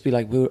 man. He'd just be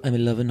like, I'm a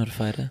lover, not a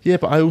fighter. Yeah,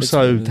 but I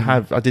also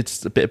I did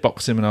a bit of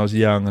boxing when I was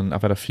young, and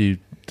I've had a few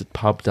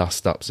pub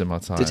dust-ups in my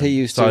time. Did he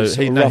used to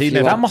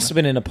That must have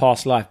been in a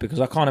past life, because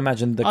I can't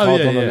imagine the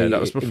Cardinal that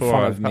was in before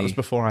front of me. That was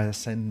before I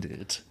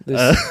ascended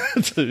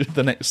to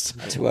the next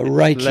to a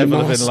Reiki level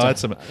master. of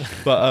enlightenment.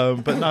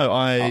 But no,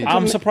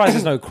 I'm surprised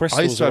there's no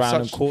crystals around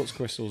such, and quartz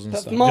crystals and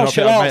stuff.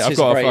 Martial arts I've is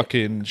got great. a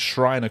fucking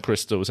shrine of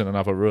crystals in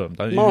another room.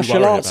 Don't Martial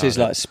you worry arts about is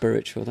it. like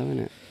spiritual, though, isn't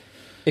it?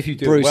 If you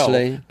do Bruce it well.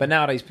 Lee. But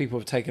nowadays people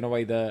have taken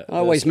away the I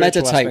always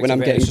spiritual meditate aspect when of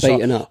I'm it. getting It's just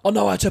beaten like, up. I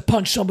know how to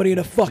punch somebody in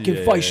the fucking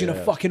face in a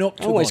fucking I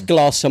octagon. always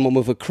glass someone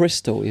with a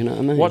crystal, you know what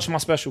I mean? Watch my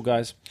special,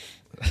 guys.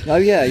 Oh,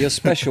 yeah, you're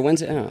special.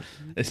 When's it out?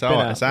 It's been out.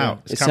 out, It's out.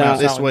 yeah. It's coming out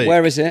this week.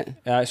 Where is it?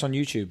 It's on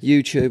YouTube.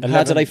 YouTube.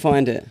 How do they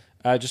find it?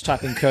 Just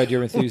type in Curd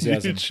Your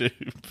Enthusiasm.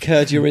 YouTube.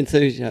 Curd Your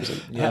Enthusiasm.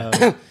 Yeah.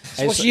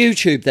 So what's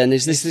YouTube then?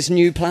 Is this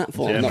new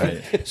platform? Yeah, No.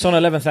 mate. It's on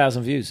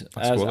 11,000 views.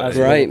 quality.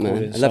 Great, we're man.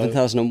 recording, so-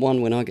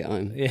 11,00001 when I get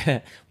home.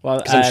 Yeah. Well,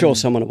 Because I'm sure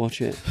someone will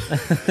watch it.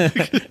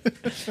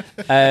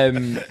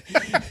 I'm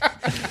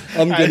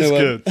That's gonna.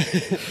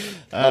 good.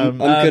 I'm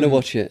gonna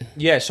watch it.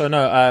 yeah. So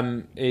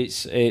no.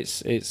 It's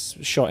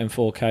shot in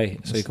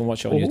 4K, so you can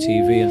watch it on your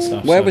TV and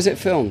stuff. Where so was it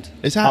filmed?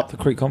 Is Up that?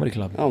 the Creek Comedy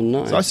Club. Oh,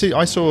 nice.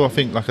 I saw. I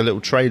think like a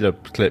little trailer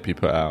clip you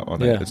put out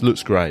on it. Yeah. It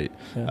looks great.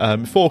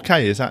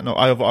 4K, is that not?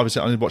 I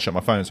obviously only watched it on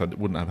my phone, so I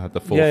wouldn't have had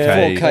the 4K.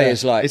 Yeah, 4K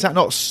is like. Is that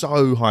not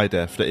so high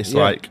def that it's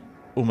Yeah. like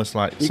almost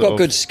like You sort got of-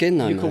 good skin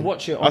though. You man. can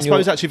watch it on I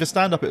suppose your... actually for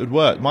stand up it would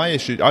work. My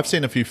issue, I've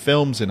seen a few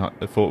films in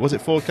was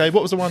it 4K?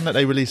 What was the one that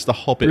they released the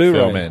Hobbit Blu-ray.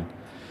 film in?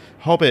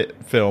 Hobbit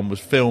film was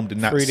filmed in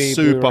that 3D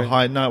super Blu-ray.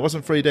 high. No, it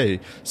wasn't 3D.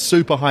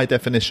 Super high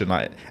definition,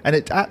 like, and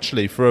it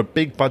actually for a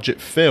big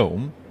budget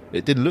film,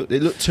 it didn't look.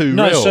 It looked too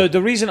No, real. so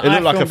the reason It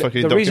looked like a filmed,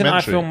 fucking the reason I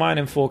documentary. filmed mine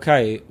in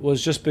 4K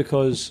was just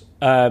because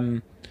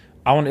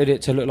I wanted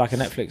it to look like a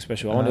Netflix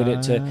special. I wanted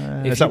it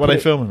to. Is that what they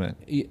filmed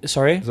it?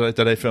 Sorry. Did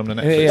they film the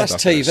Netflix Yeah. That's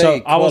stuff? TV.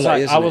 So I was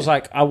quality,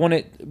 like, isn't I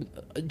wanted.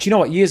 Do you know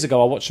what? Years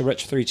ago, I watched a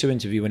Retro 32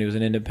 interview when he was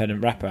an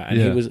independent rapper, and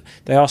Yeah.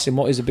 They asked him,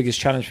 "What is the biggest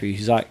challenge for you?"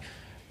 He's like,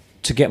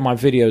 "To get my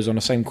videos on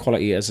the same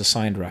quality as a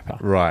signed rapper."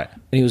 Right.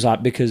 And he was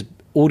like, "Because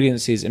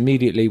audiences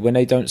immediately, when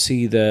they don't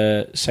see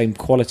the same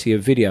quality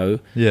of video,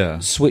 Yeah.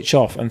 switch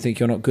off and think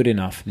you're not good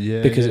enough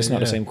Yeah, because yeah, it's not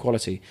the yeah. same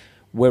quality."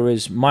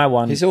 Whereas my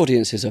one, His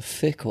audiences are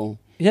fickle.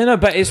 yeah, no,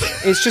 but it's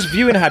just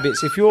viewing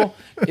habits. If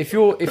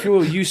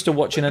you're used to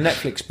watching a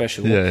Netflix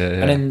special, Yeah.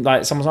 and then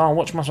like someone's like, "Oh,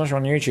 watch my special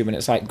on YouTube," and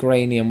it's like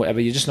grainy and whatever,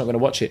 you're just not going to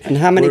watch it. And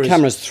how many Whereas,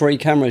 cameras? 3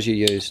 cameras you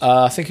used?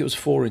 I think it was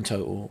 4 in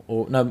total,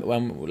 or no,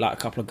 like a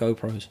couple of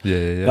GoPros.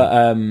 Yeah. But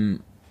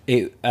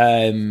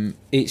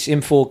it's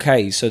in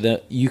 4K, so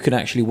that you can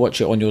actually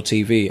watch it on your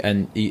TV,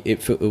 and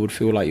it would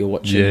feel like you're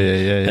watching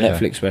a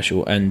Netflix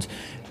special, and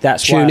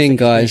that's why I Tune in, think it's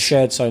been guys.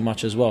 shared so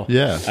much as well.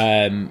 Yeah.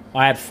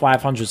 I had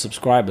 500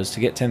 subscribers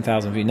to get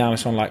 10,000 views. Now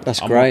it's on like That's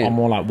great. I'm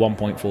on like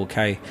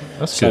 1.4K.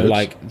 That's so good.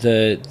 like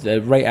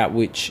the rate at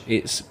which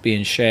it's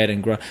being shared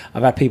and grown.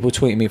 I've had people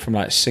tweeting me from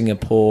like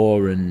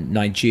Singapore and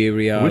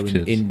Nigeria Wicked.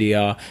 and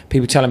India.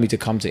 People telling me to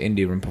come to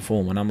India and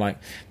perform, and I'm like,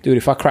 dude,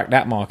 if I crack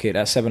that market,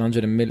 that's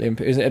 700 million.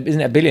 Isn't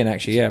it a billion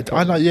actually? Yeah.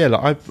 I know. Yeah.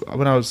 Like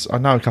I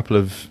know a couple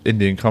of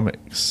Indian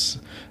comics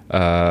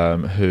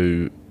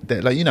who.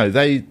 Like, you know,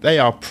 they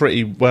are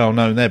pretty well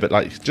known there, but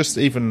like just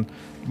even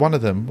one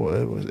of them,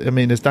 I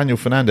mean, is Daniel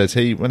Fernandez.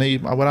 When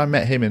I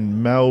met him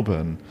in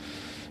Melbourne,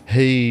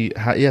 he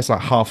has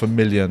like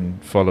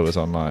 500,000 followers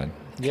online.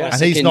 Yeah. and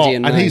he's not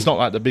Indian he's name. not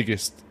like the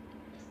biggest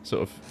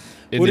sort of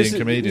Indian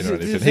comedian or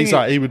anything. thing He's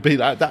like, he would be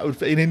like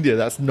that. In India,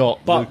 that's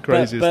not the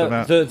craziest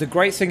amount. The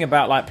great thing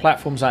about like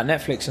platforms like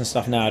Netflix and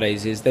stuff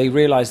nowadays is they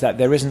realise that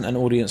there isn't an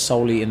audience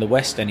solely in the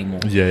West anymore.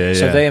 Yeah.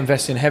 So they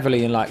invest in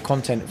heavily in like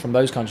content from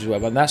those countries,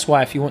 whatever. And that's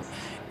why if you want,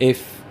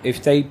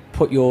 if they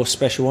put your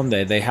special on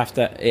there, it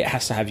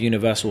has to have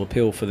universal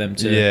appeal for them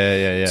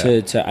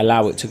to to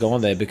allow it to go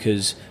on there,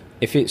 because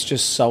if it's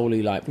just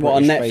solely like What,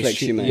 on British-based Netflix,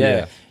 shit- you mean?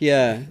 Yeah.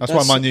 Yeah. That's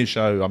why my new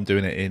show, I'm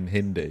doing it in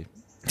Hindi.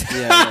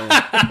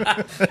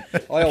 Yeah.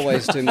 I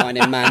always do mine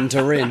in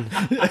Mandarin.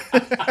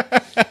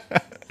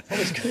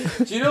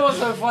 Do you know what's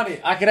so funny?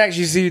 I could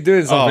actually see you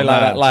doing something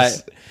like that. Like,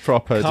 just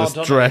proper, Carl just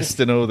Donald. dressed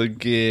in all the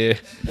gear,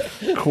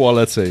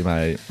 quality,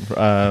 mate.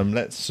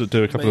 Let's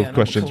do a couple of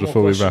questions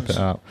before we wrap it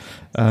up.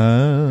 How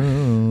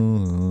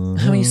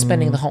are you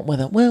spending the hot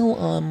weather?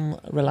 Well,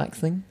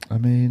 relaxing. I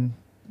mean,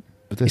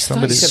 there's it's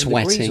somebody. 37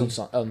 degrees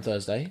Sweating. on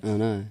Thursday. I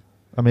know.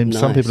 I mean,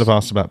 some Nice. people have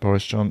asked about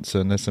Boris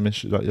Johnson. There's some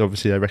issues. Like,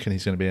 obviously, I reckon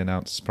he's going to be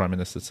announced as Prime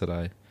Minister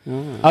today.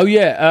 Oh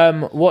yeah,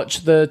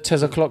 watch the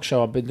Tez O'Clock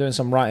show. I've been doing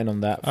some writing on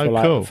that for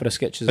cool. for the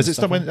sketches. Is and it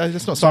stuff. still it's not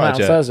It's coming started out on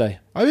yet? Thursday.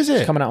 Oh, is it?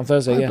 It's coming out on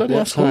Thursday. Oh, Yeah, bloody What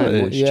that's time?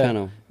 quality. Which Yeah.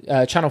 channel?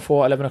 Channel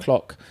 4, 11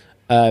 o'clock.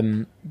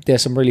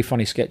 There's some really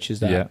funny sketches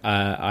that Yeah.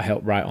 I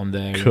helped write on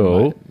there. Cool.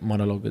 And, like,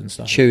 monologue and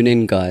stuff. Tune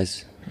in,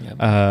 guys.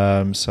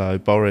 So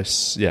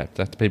Boris,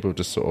 that people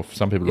just sort of,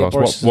 some people Yeah, ask,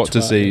 Boris is what a twat,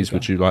 disease there we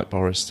would you like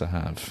Boris to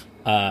have?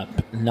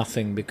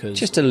 Nothing, because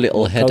just a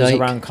little what headache. Goes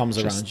around, comes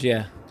around.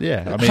 Yeah.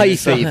 Yeah, I mean, hay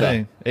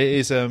fever. It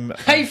is.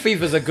 Hay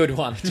fever's a good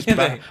one. Just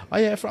a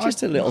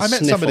little I met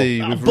sniffle.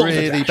 somebody with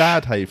really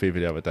bad hay fever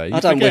the other day. I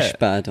don't wish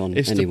bad on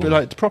anyone.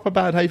 Like proper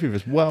bad hay fever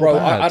is well Bro,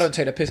 bad. I don't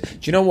take the piss. Do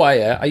you know why?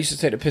 Yeah, I used to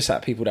take the piss out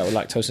of people that were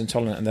lactose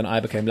intolerant, and then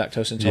I became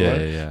lactose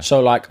intolerant. Yeah. So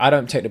like, I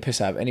don't take the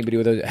piss out of anybody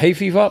with those. Hay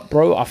fever,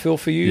 bro. I feel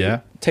for you. Yeah.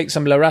 Take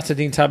some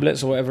loratadine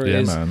tablets or whatever it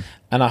is, man.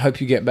 and I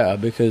hope you get better,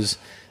 because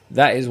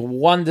that is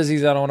one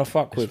disease I don't want to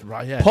fuck with.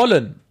 Right, yeah.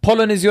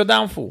 Pollen is your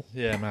downfall.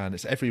 Yeah, man,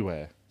 it's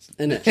everywhere.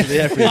 Isn't it? It's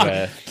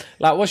everywhere.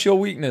 Like, what's your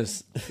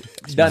weakness?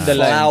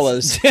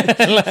 Flowers.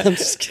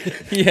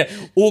 Yeah,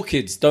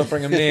 orchids. Don't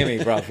bring them near me,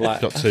 bruv.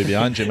 Like, Got two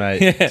behind you,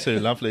 mate. Yeah. Two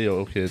lovely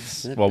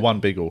orchids. Well, one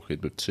big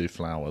orchid with two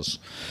flowers.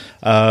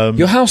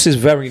 your house is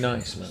very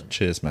nice, man.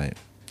 Cheers, mate.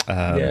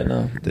 Yeah,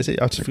 no.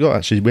 I just forgot,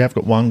 actually, we have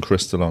got one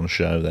crystal on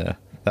show there.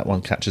 That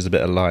one catches a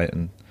bit of light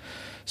and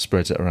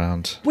spreads it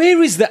around.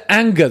 Where is the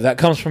anger that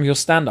comes from your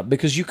stand-up?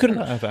 Because you I couldn't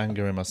don't have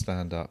anger in my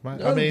stand-up. I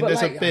No, mean, but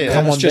there's like, a bit.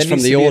 Come on, just there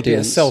from needs the to be a bit of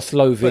audience.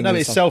 self-loathing. But no, or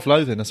it's something.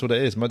 self-loathing. That's what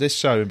it is. This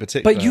show in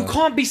particular. But you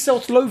can't be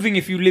self-loathing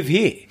if you live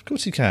here. Of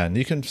course you can.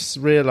 You can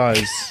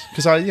realise,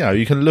 because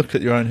you can look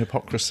at your own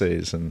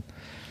hypocrisies, and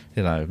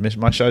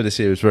my show this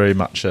year was very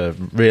much a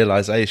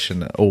realisation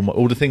that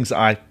all the things that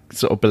I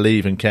sort of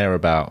believe and care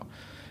about,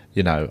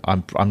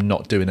 I'm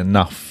not doing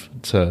enough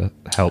to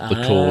help the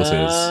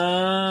causes.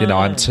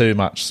 I'm too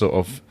much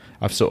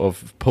I've sort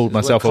of pulled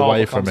myself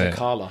away from it.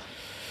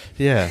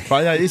 Yeah,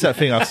 but it's that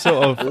thing. I've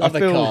sort of Love a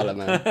Carla,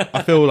 man.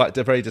 I feel like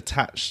they're very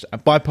detached.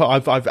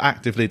 I've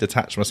actively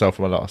detached myself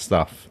from a lot of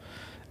stuff,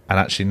 and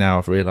actually now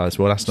I've realised,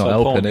 well, that's not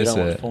helping, is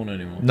it? Porn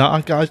anymore. No,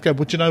 I go.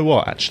 Well, do you know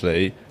what?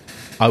 Actually,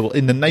 I will.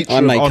 In the nature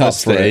of make up for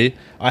honesty, it.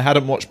 I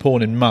hadn't watched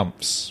porn in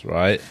months,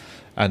 right?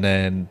 And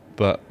then,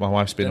 but my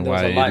wife's been Then there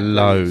was away a light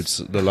loads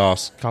the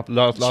last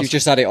couple. So you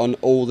just had it on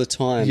all the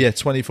time. Yeah,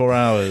 24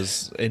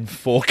 hours in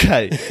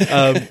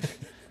 4K.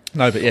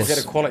 No, but yes, Get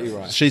the quality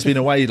right. she's been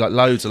away like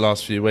loads the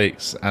last few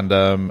weeks, and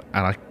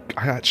I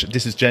actually,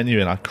 this is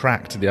genuine. I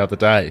cracked the other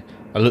day.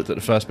 I looked at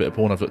the first bit of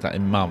porn I've looked at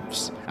in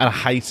months, and I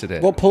hated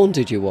it. What porn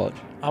did you watch?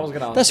 I was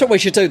going to. That's what we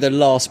should do. The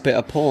last bit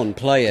of porn,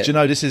 play it. Do you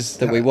know this is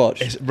that we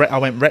watched? I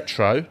went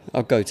retro.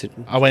 I'll go to.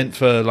 I went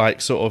for like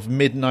sort of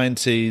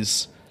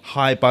mid-90s.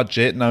 High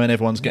budget, knowing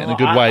everyone's getting a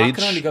good wage. I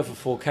can only go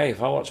for 4K.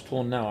 If I watch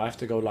porn now, I have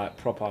to go like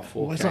proper 4K.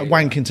 Well, it's like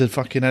wanking to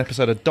fucking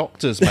episode of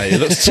Doctors, mate. It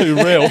looks too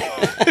real.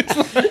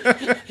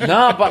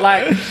 No, but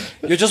like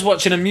you're just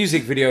watching a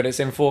music video that's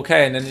in 4K,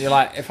 and then you're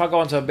like, if I go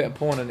onto a bit of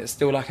porn and it's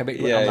still like a bit,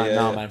 I'm like,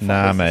 nah, man.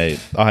 Nah, mate.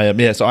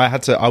 So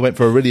I went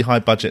for a really high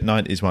budget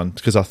 90s one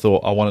because I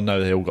thought I want to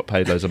know they all got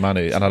paid loads of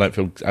money, and I don't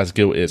feel as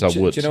guilty as I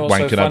would you know what's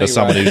so wanking over funny,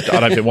 someone right? who I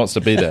don't think wants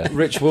to be there.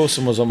 Rich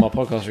Wilson was on my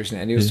podcast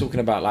recently, and he was talking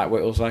about like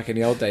what it was like in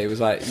the old day. It was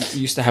like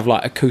you used to have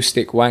like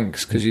acoustic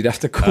wanks because you'd have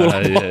to call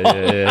up.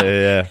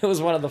 Yeah. It was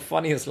one of the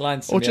funniest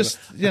lines. To Or me just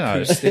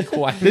ever. Acoustic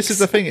wanks. This is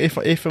the thing. If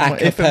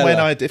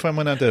and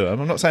when I do it,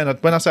 I'm not saying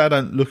when I say I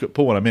don't look at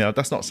porn. I mean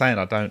that's not saying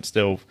I don't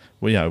still.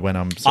 When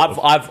I'm.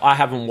 I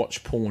haven't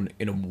watched porn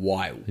in a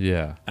while.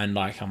 Yeah. And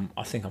like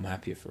I think I'm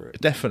happier for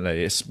it.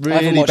 Definitely, it's I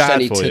haven't really watched bad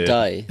any for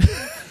today. you.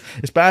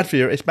 It's bad for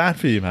you. It's bad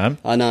for you, man.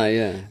 I know,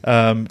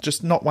 yeah.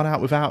 Just knock one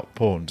out without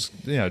porn.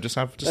 Just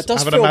have It does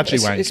having feel, a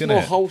magic wank. it's more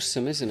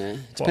wholesome, isn't it?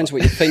 It depends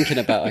what you're thinking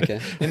about, I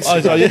guess. I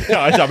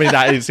mean,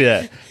 that is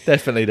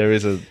definitely there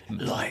is a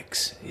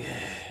Likes,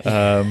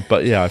 yeah.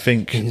 but yeah, I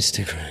think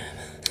Instagram.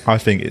 I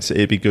think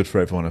it'd be good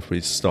for everyone if we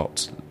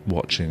stopped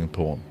watching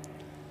porn.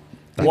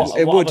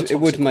 It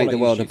would make the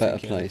world a better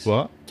place.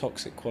 What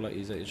toxic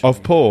qualities that you're trying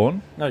of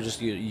porn? No,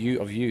 just you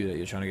that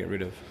you're trying to get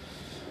rid of.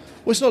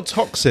 Well, it's not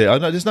toxic. I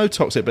know there's no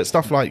toxic, but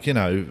stuff like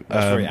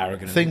very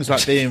arrogant, things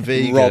like being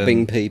vegan,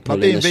 robbing people,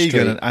 like being in the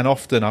vegan, street. and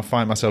often I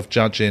find myself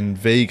judging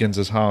vegans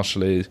as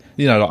harshly.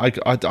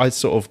 I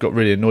sort of got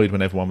really annoyed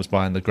when everyone was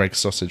buying the Greg's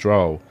sausage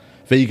roll.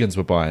 Vegans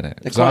were buying it.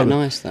 They're quite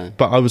nice, though.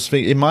 But I was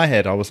thinking in my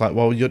head, I was like,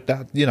 well,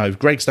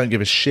 Greg's don't give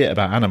a shit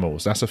about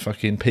animals. That's a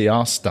fucking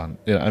PR stunt.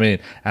 You know what I mean?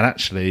 And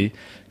actually,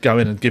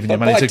 going and giving your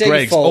money to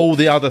Greg's, all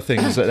the other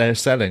things that they're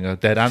selling are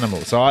dead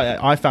animals. So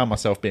I found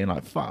myself being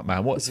like, fuck,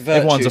 man, what? It's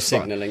virtue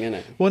signalling, isn't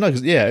it? Well, no,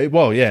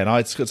 and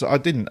I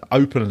didn't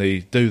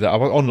openly do that. I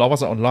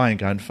wasn't online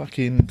going,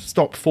 fucking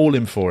stop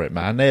falling for it,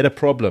 man. They had a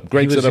problem.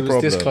 Greg's had a problem.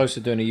 He was this close to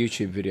doing a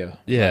YouTube video.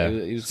 Yeah,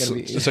 like, he was going to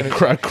be. It's a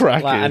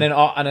crack. Like, and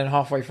then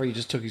halfway through, he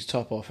just took his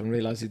top off and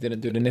realised he didn't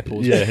do the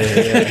nipples. Yeah.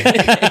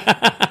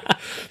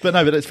 But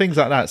no, but it's things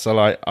like that. So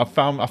like, I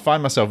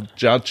find myself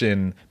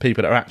judging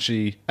people that are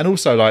actually, and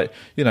also like,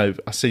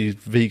 I see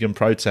vegan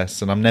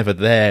protests and I'm never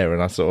there,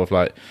 and I sort of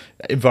like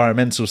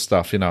environmental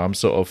stuff. I'm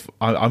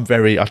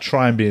I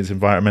try and be as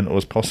environmental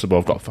as possible.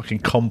 I've got a fucking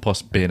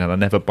compost bin, and I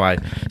never buy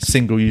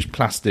single-use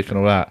plastic and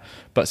all that.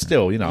 But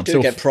still, I'm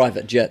still get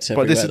private jets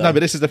everywhere. But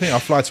this is the thing. I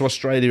fly to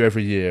Australia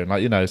every year, and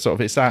like sort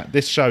of it's that.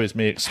 This show is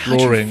me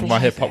exploring my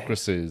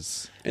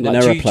hypocrisies in an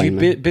aeroplane.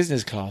 Do you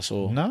business class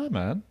or no,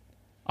 man?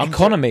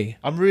 Economy.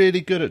 I'm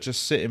really good at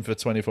just sitting for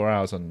 24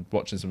 hours and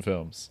watching some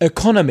films.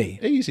 Economy.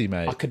 Easy,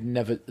 mate. I could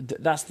never.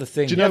 That's the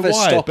thing. Do you know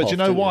why? But do you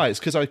know why? It's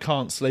because I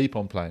can't sleep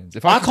on planes.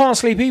 I can't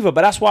sleep either,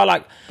 but that's why I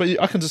like. But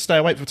I can just stay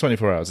awake for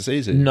 24 hours. It's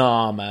easy.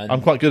 Nah, man.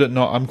 I'm quite good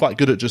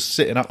at just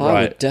sitting upright.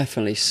 I would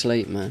definitely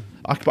sleep, man.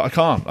 But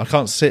I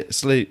can't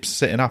sleep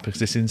sitting up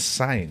because it's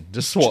insane.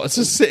 Just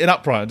sitting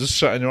upright and just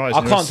shutting your eyes.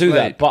 I can't do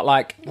that. But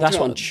like that's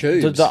what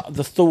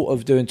the thought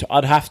of doing.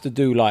 I'd have to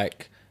do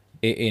like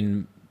it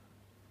in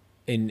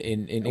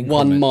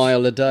 1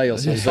 mile a day or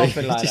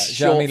something like that.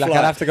 You know what I mean? Like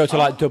I'd have to go to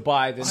like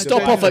Dubai. Then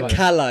stop off at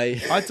Calais.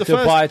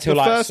 Dubai to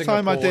like Singapore.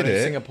 Time I did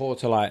it, Singapore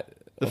to like.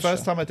 The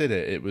first time I did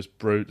it, it was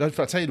brutal. In fact,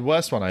 I'll tell you the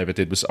worst one I ever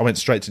did was I went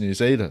straight to New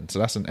Zealand. So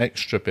that's an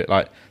extra bit.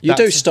 Like you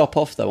do stop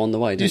off though on the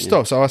way, don't you?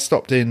 Stop. So I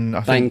stopped in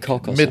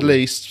Bangkok or Middle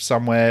East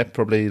somewhere,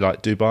 probably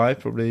like Dubai,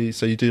 probably.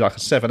 So you do like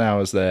 7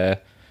 hours there,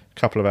 a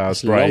couple of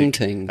hours break, long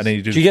things. And then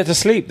you do. Do you get to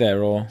sleep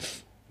there or?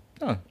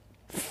 No.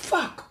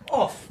 Fuck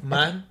off,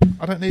 man.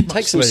 I don't need much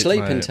Take some sleep,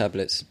 sleeping mate.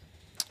 tablets.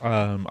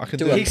 I can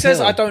do. He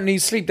says I don't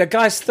need sleep. The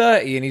guy's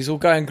 30 and he's all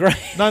going great.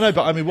 No,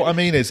 but I mean, what I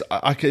mean is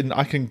I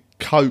can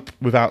cope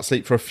without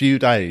sleep for a few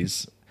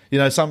days. You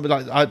know, something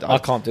like I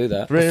can't do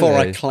that. Really? Before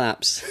I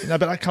collapse. No,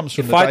 but that comes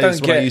from the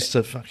days when I used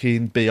to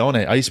fucking be on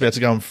it. I used to be able to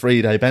go on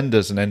 3-day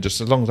benders, and then just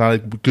as long as I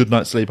had a good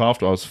night's sleep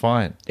after, I was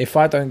fine. If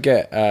I don't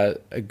get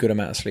a good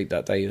amount of sleep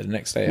that day, the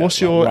next day, what's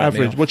your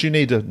average? What do you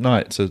need a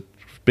night to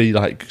be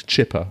like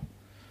chipper?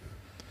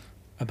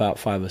 About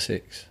 5 or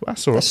 6. Well,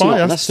 that's all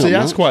right.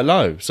 That's quite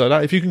low. So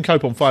if you can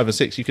cope on 5 or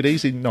 6, you could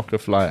easily knock a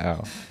flight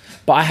out.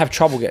 But I have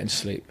trouble getting to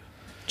sleep,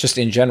 just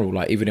in general,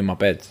 like even in my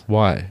bed.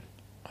 Why?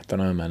 I don't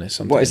know, man. It's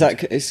something. What is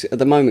that? It's at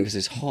the moment because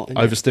it's hot.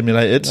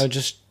 Overstimulated? No,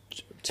 just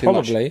too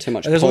probably too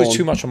much. There's always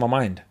too much on my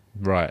mind.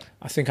 Right.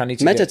 I think I need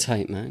to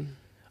meditate, man.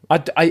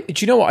 Do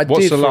you know what I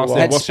did?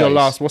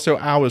 What's your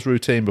hour's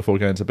routine before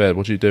going to bed?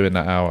 What do you do in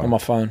that hour? On my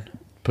phone.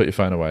 Put your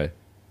phone away.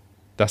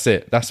 That's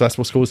it. That's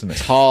what's causing it.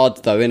 It's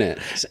hard though, isn't it?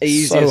 It's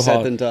easier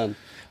said than done.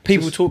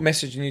 People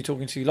messaging you,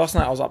 talking to you. Last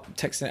night I was up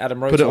texting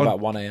Adam Rose about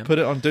 1 a.m. Put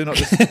it on Do Not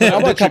Disturb. I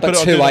woke up at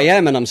 2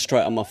 a.m. and I'm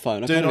straight on my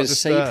phone. I can't even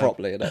see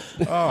properly.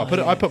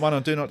 I put mine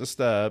on Do Not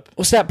Disturb.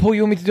 What's that, Paul?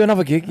 You want me to do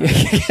another gig?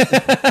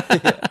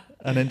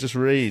 And then just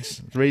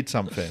read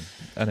something,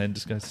 and then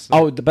just go to sleep.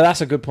 Oh, but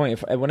that's a good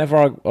point.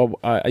 Whenever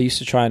I used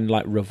to try and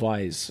like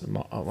revise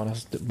my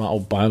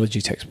old biology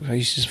textbook, I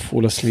used to just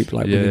fall asleep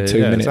like within 2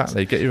 minutes.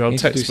 Exactly. Get your old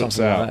textbooks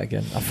out. Like that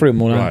again. I threw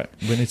them all out. Right,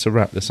 we need to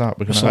wrap this up.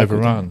 We're going to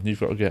overrun.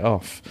 You've got to get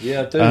off.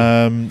 Yeah,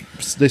 I do.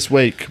 This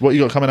week, what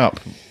you got coming up?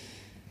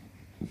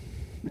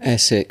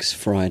 Essex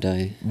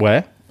Friday.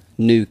 Where?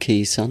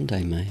 Newquay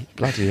Sunday, mate.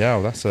 Bloody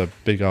hell, that's a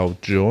big old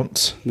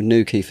jaunt.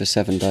 Newquay for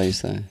 7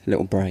 days, though. A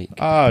little break.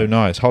 Oh,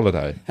 nice.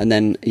 Holiday. And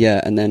then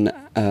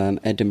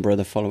Edinburgh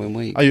the following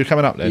week. Oh, you're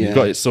coming up then? Yeah. You've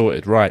got it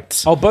sorted,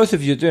 right. Oh, both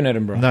of you are doing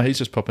Edinburgh? No, he's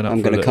just popping up.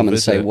 I'm going to come and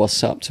say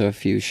what's up to a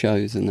few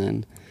shows and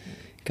then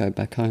go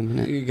back home,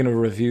 innit? You're going to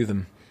review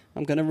them?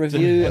 I'm going to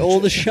review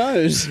all the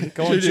shows.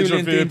 Go on,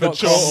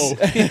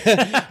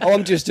 juliandean.com.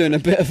 I'm just doing a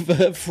bit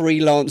of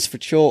freelance for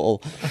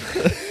Chortle.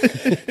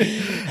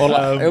 Or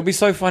like, it'll be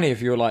so funny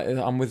if you were like,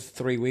 I'm with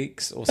 3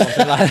 weeks or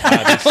something like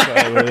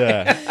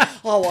that.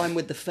 Oh, I'm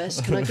with the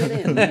fest. Can I get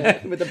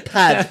in? With a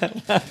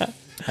pad.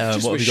 What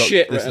have you got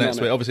shit this next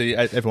week? Obviously,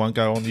 everyone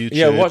go on YouTube.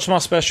 Yeah, watch my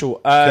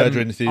special.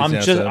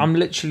 I'm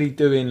literally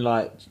doing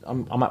like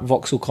I'm at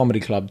Vauxhall Comedy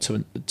Club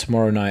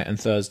tomorrow night and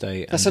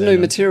Thursday. That's a new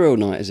material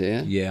night, is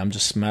it? Yeah. Yeah, I'm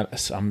just mad.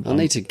 I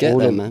need to get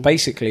there, man.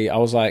 Basically, I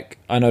was like,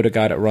 I know the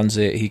guy that runs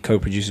it. He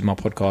co-produces my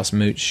podcast,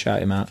 Mooch.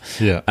 Shout him out.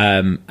 Yeah.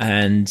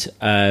 And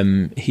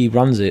he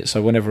runs it.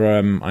 So whenever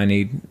I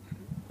need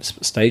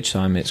stage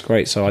time, it's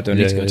great. So I don't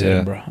need to go to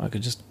Edinburgh. I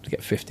could just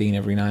get 15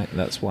 every night.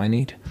 That's what I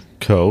need.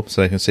 Cool.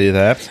 So they can see you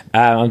there.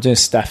 I'm doing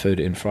Stafford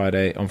on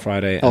Friday.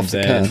 Off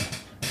the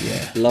curve.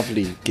 Yeah.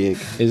 Lovely gig.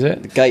 Is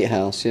it? The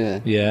Gatehouse,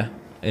 yeah. Yeah.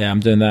 Yeah, I'm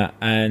doing that.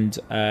 And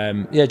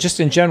just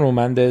in general,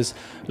 man, there's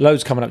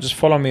loads coming up. Just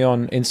follow me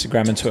on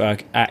Instagram and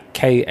Twitter at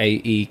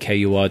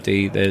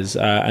KAEKURD. There's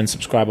and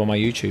subscribe on my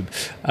YouTube.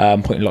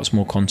 I'm putting lots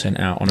more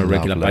content out on a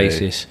regular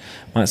basis.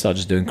 Might start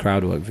just doing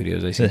crowd work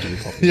videos. They seem to be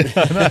popular.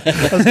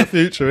 That's the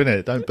future, isn't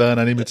it? Don't burn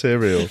any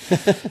material.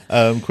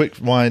 Quick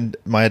remind,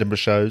 my Edinburgh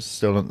show's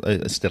still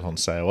on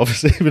sale.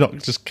 Obviously, we're not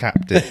just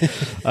capped it.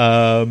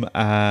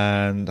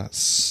 And that's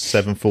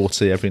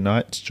 7:40 every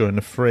night during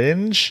the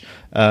Fringe.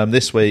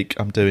 This week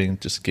I'm doing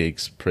just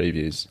gigs,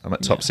 previews. I'm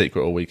at Top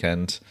Secret all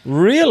weekend.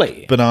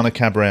 Really? Banana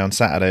Cabaret on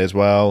Saturday as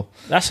well.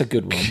 That's a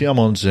good one. Come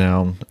on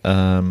down,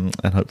 and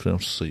hopefully I'll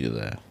see you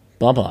there.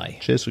 Bye-bye.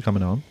 Cheers for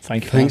coming on.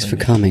 Thank you. Thanks for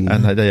coming.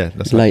 And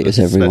that's late as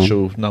everyone.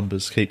 Special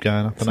numbers keep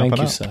going up and up and up.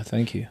 Thank you, sir.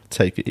 Thank you.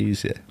 Take it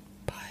easy.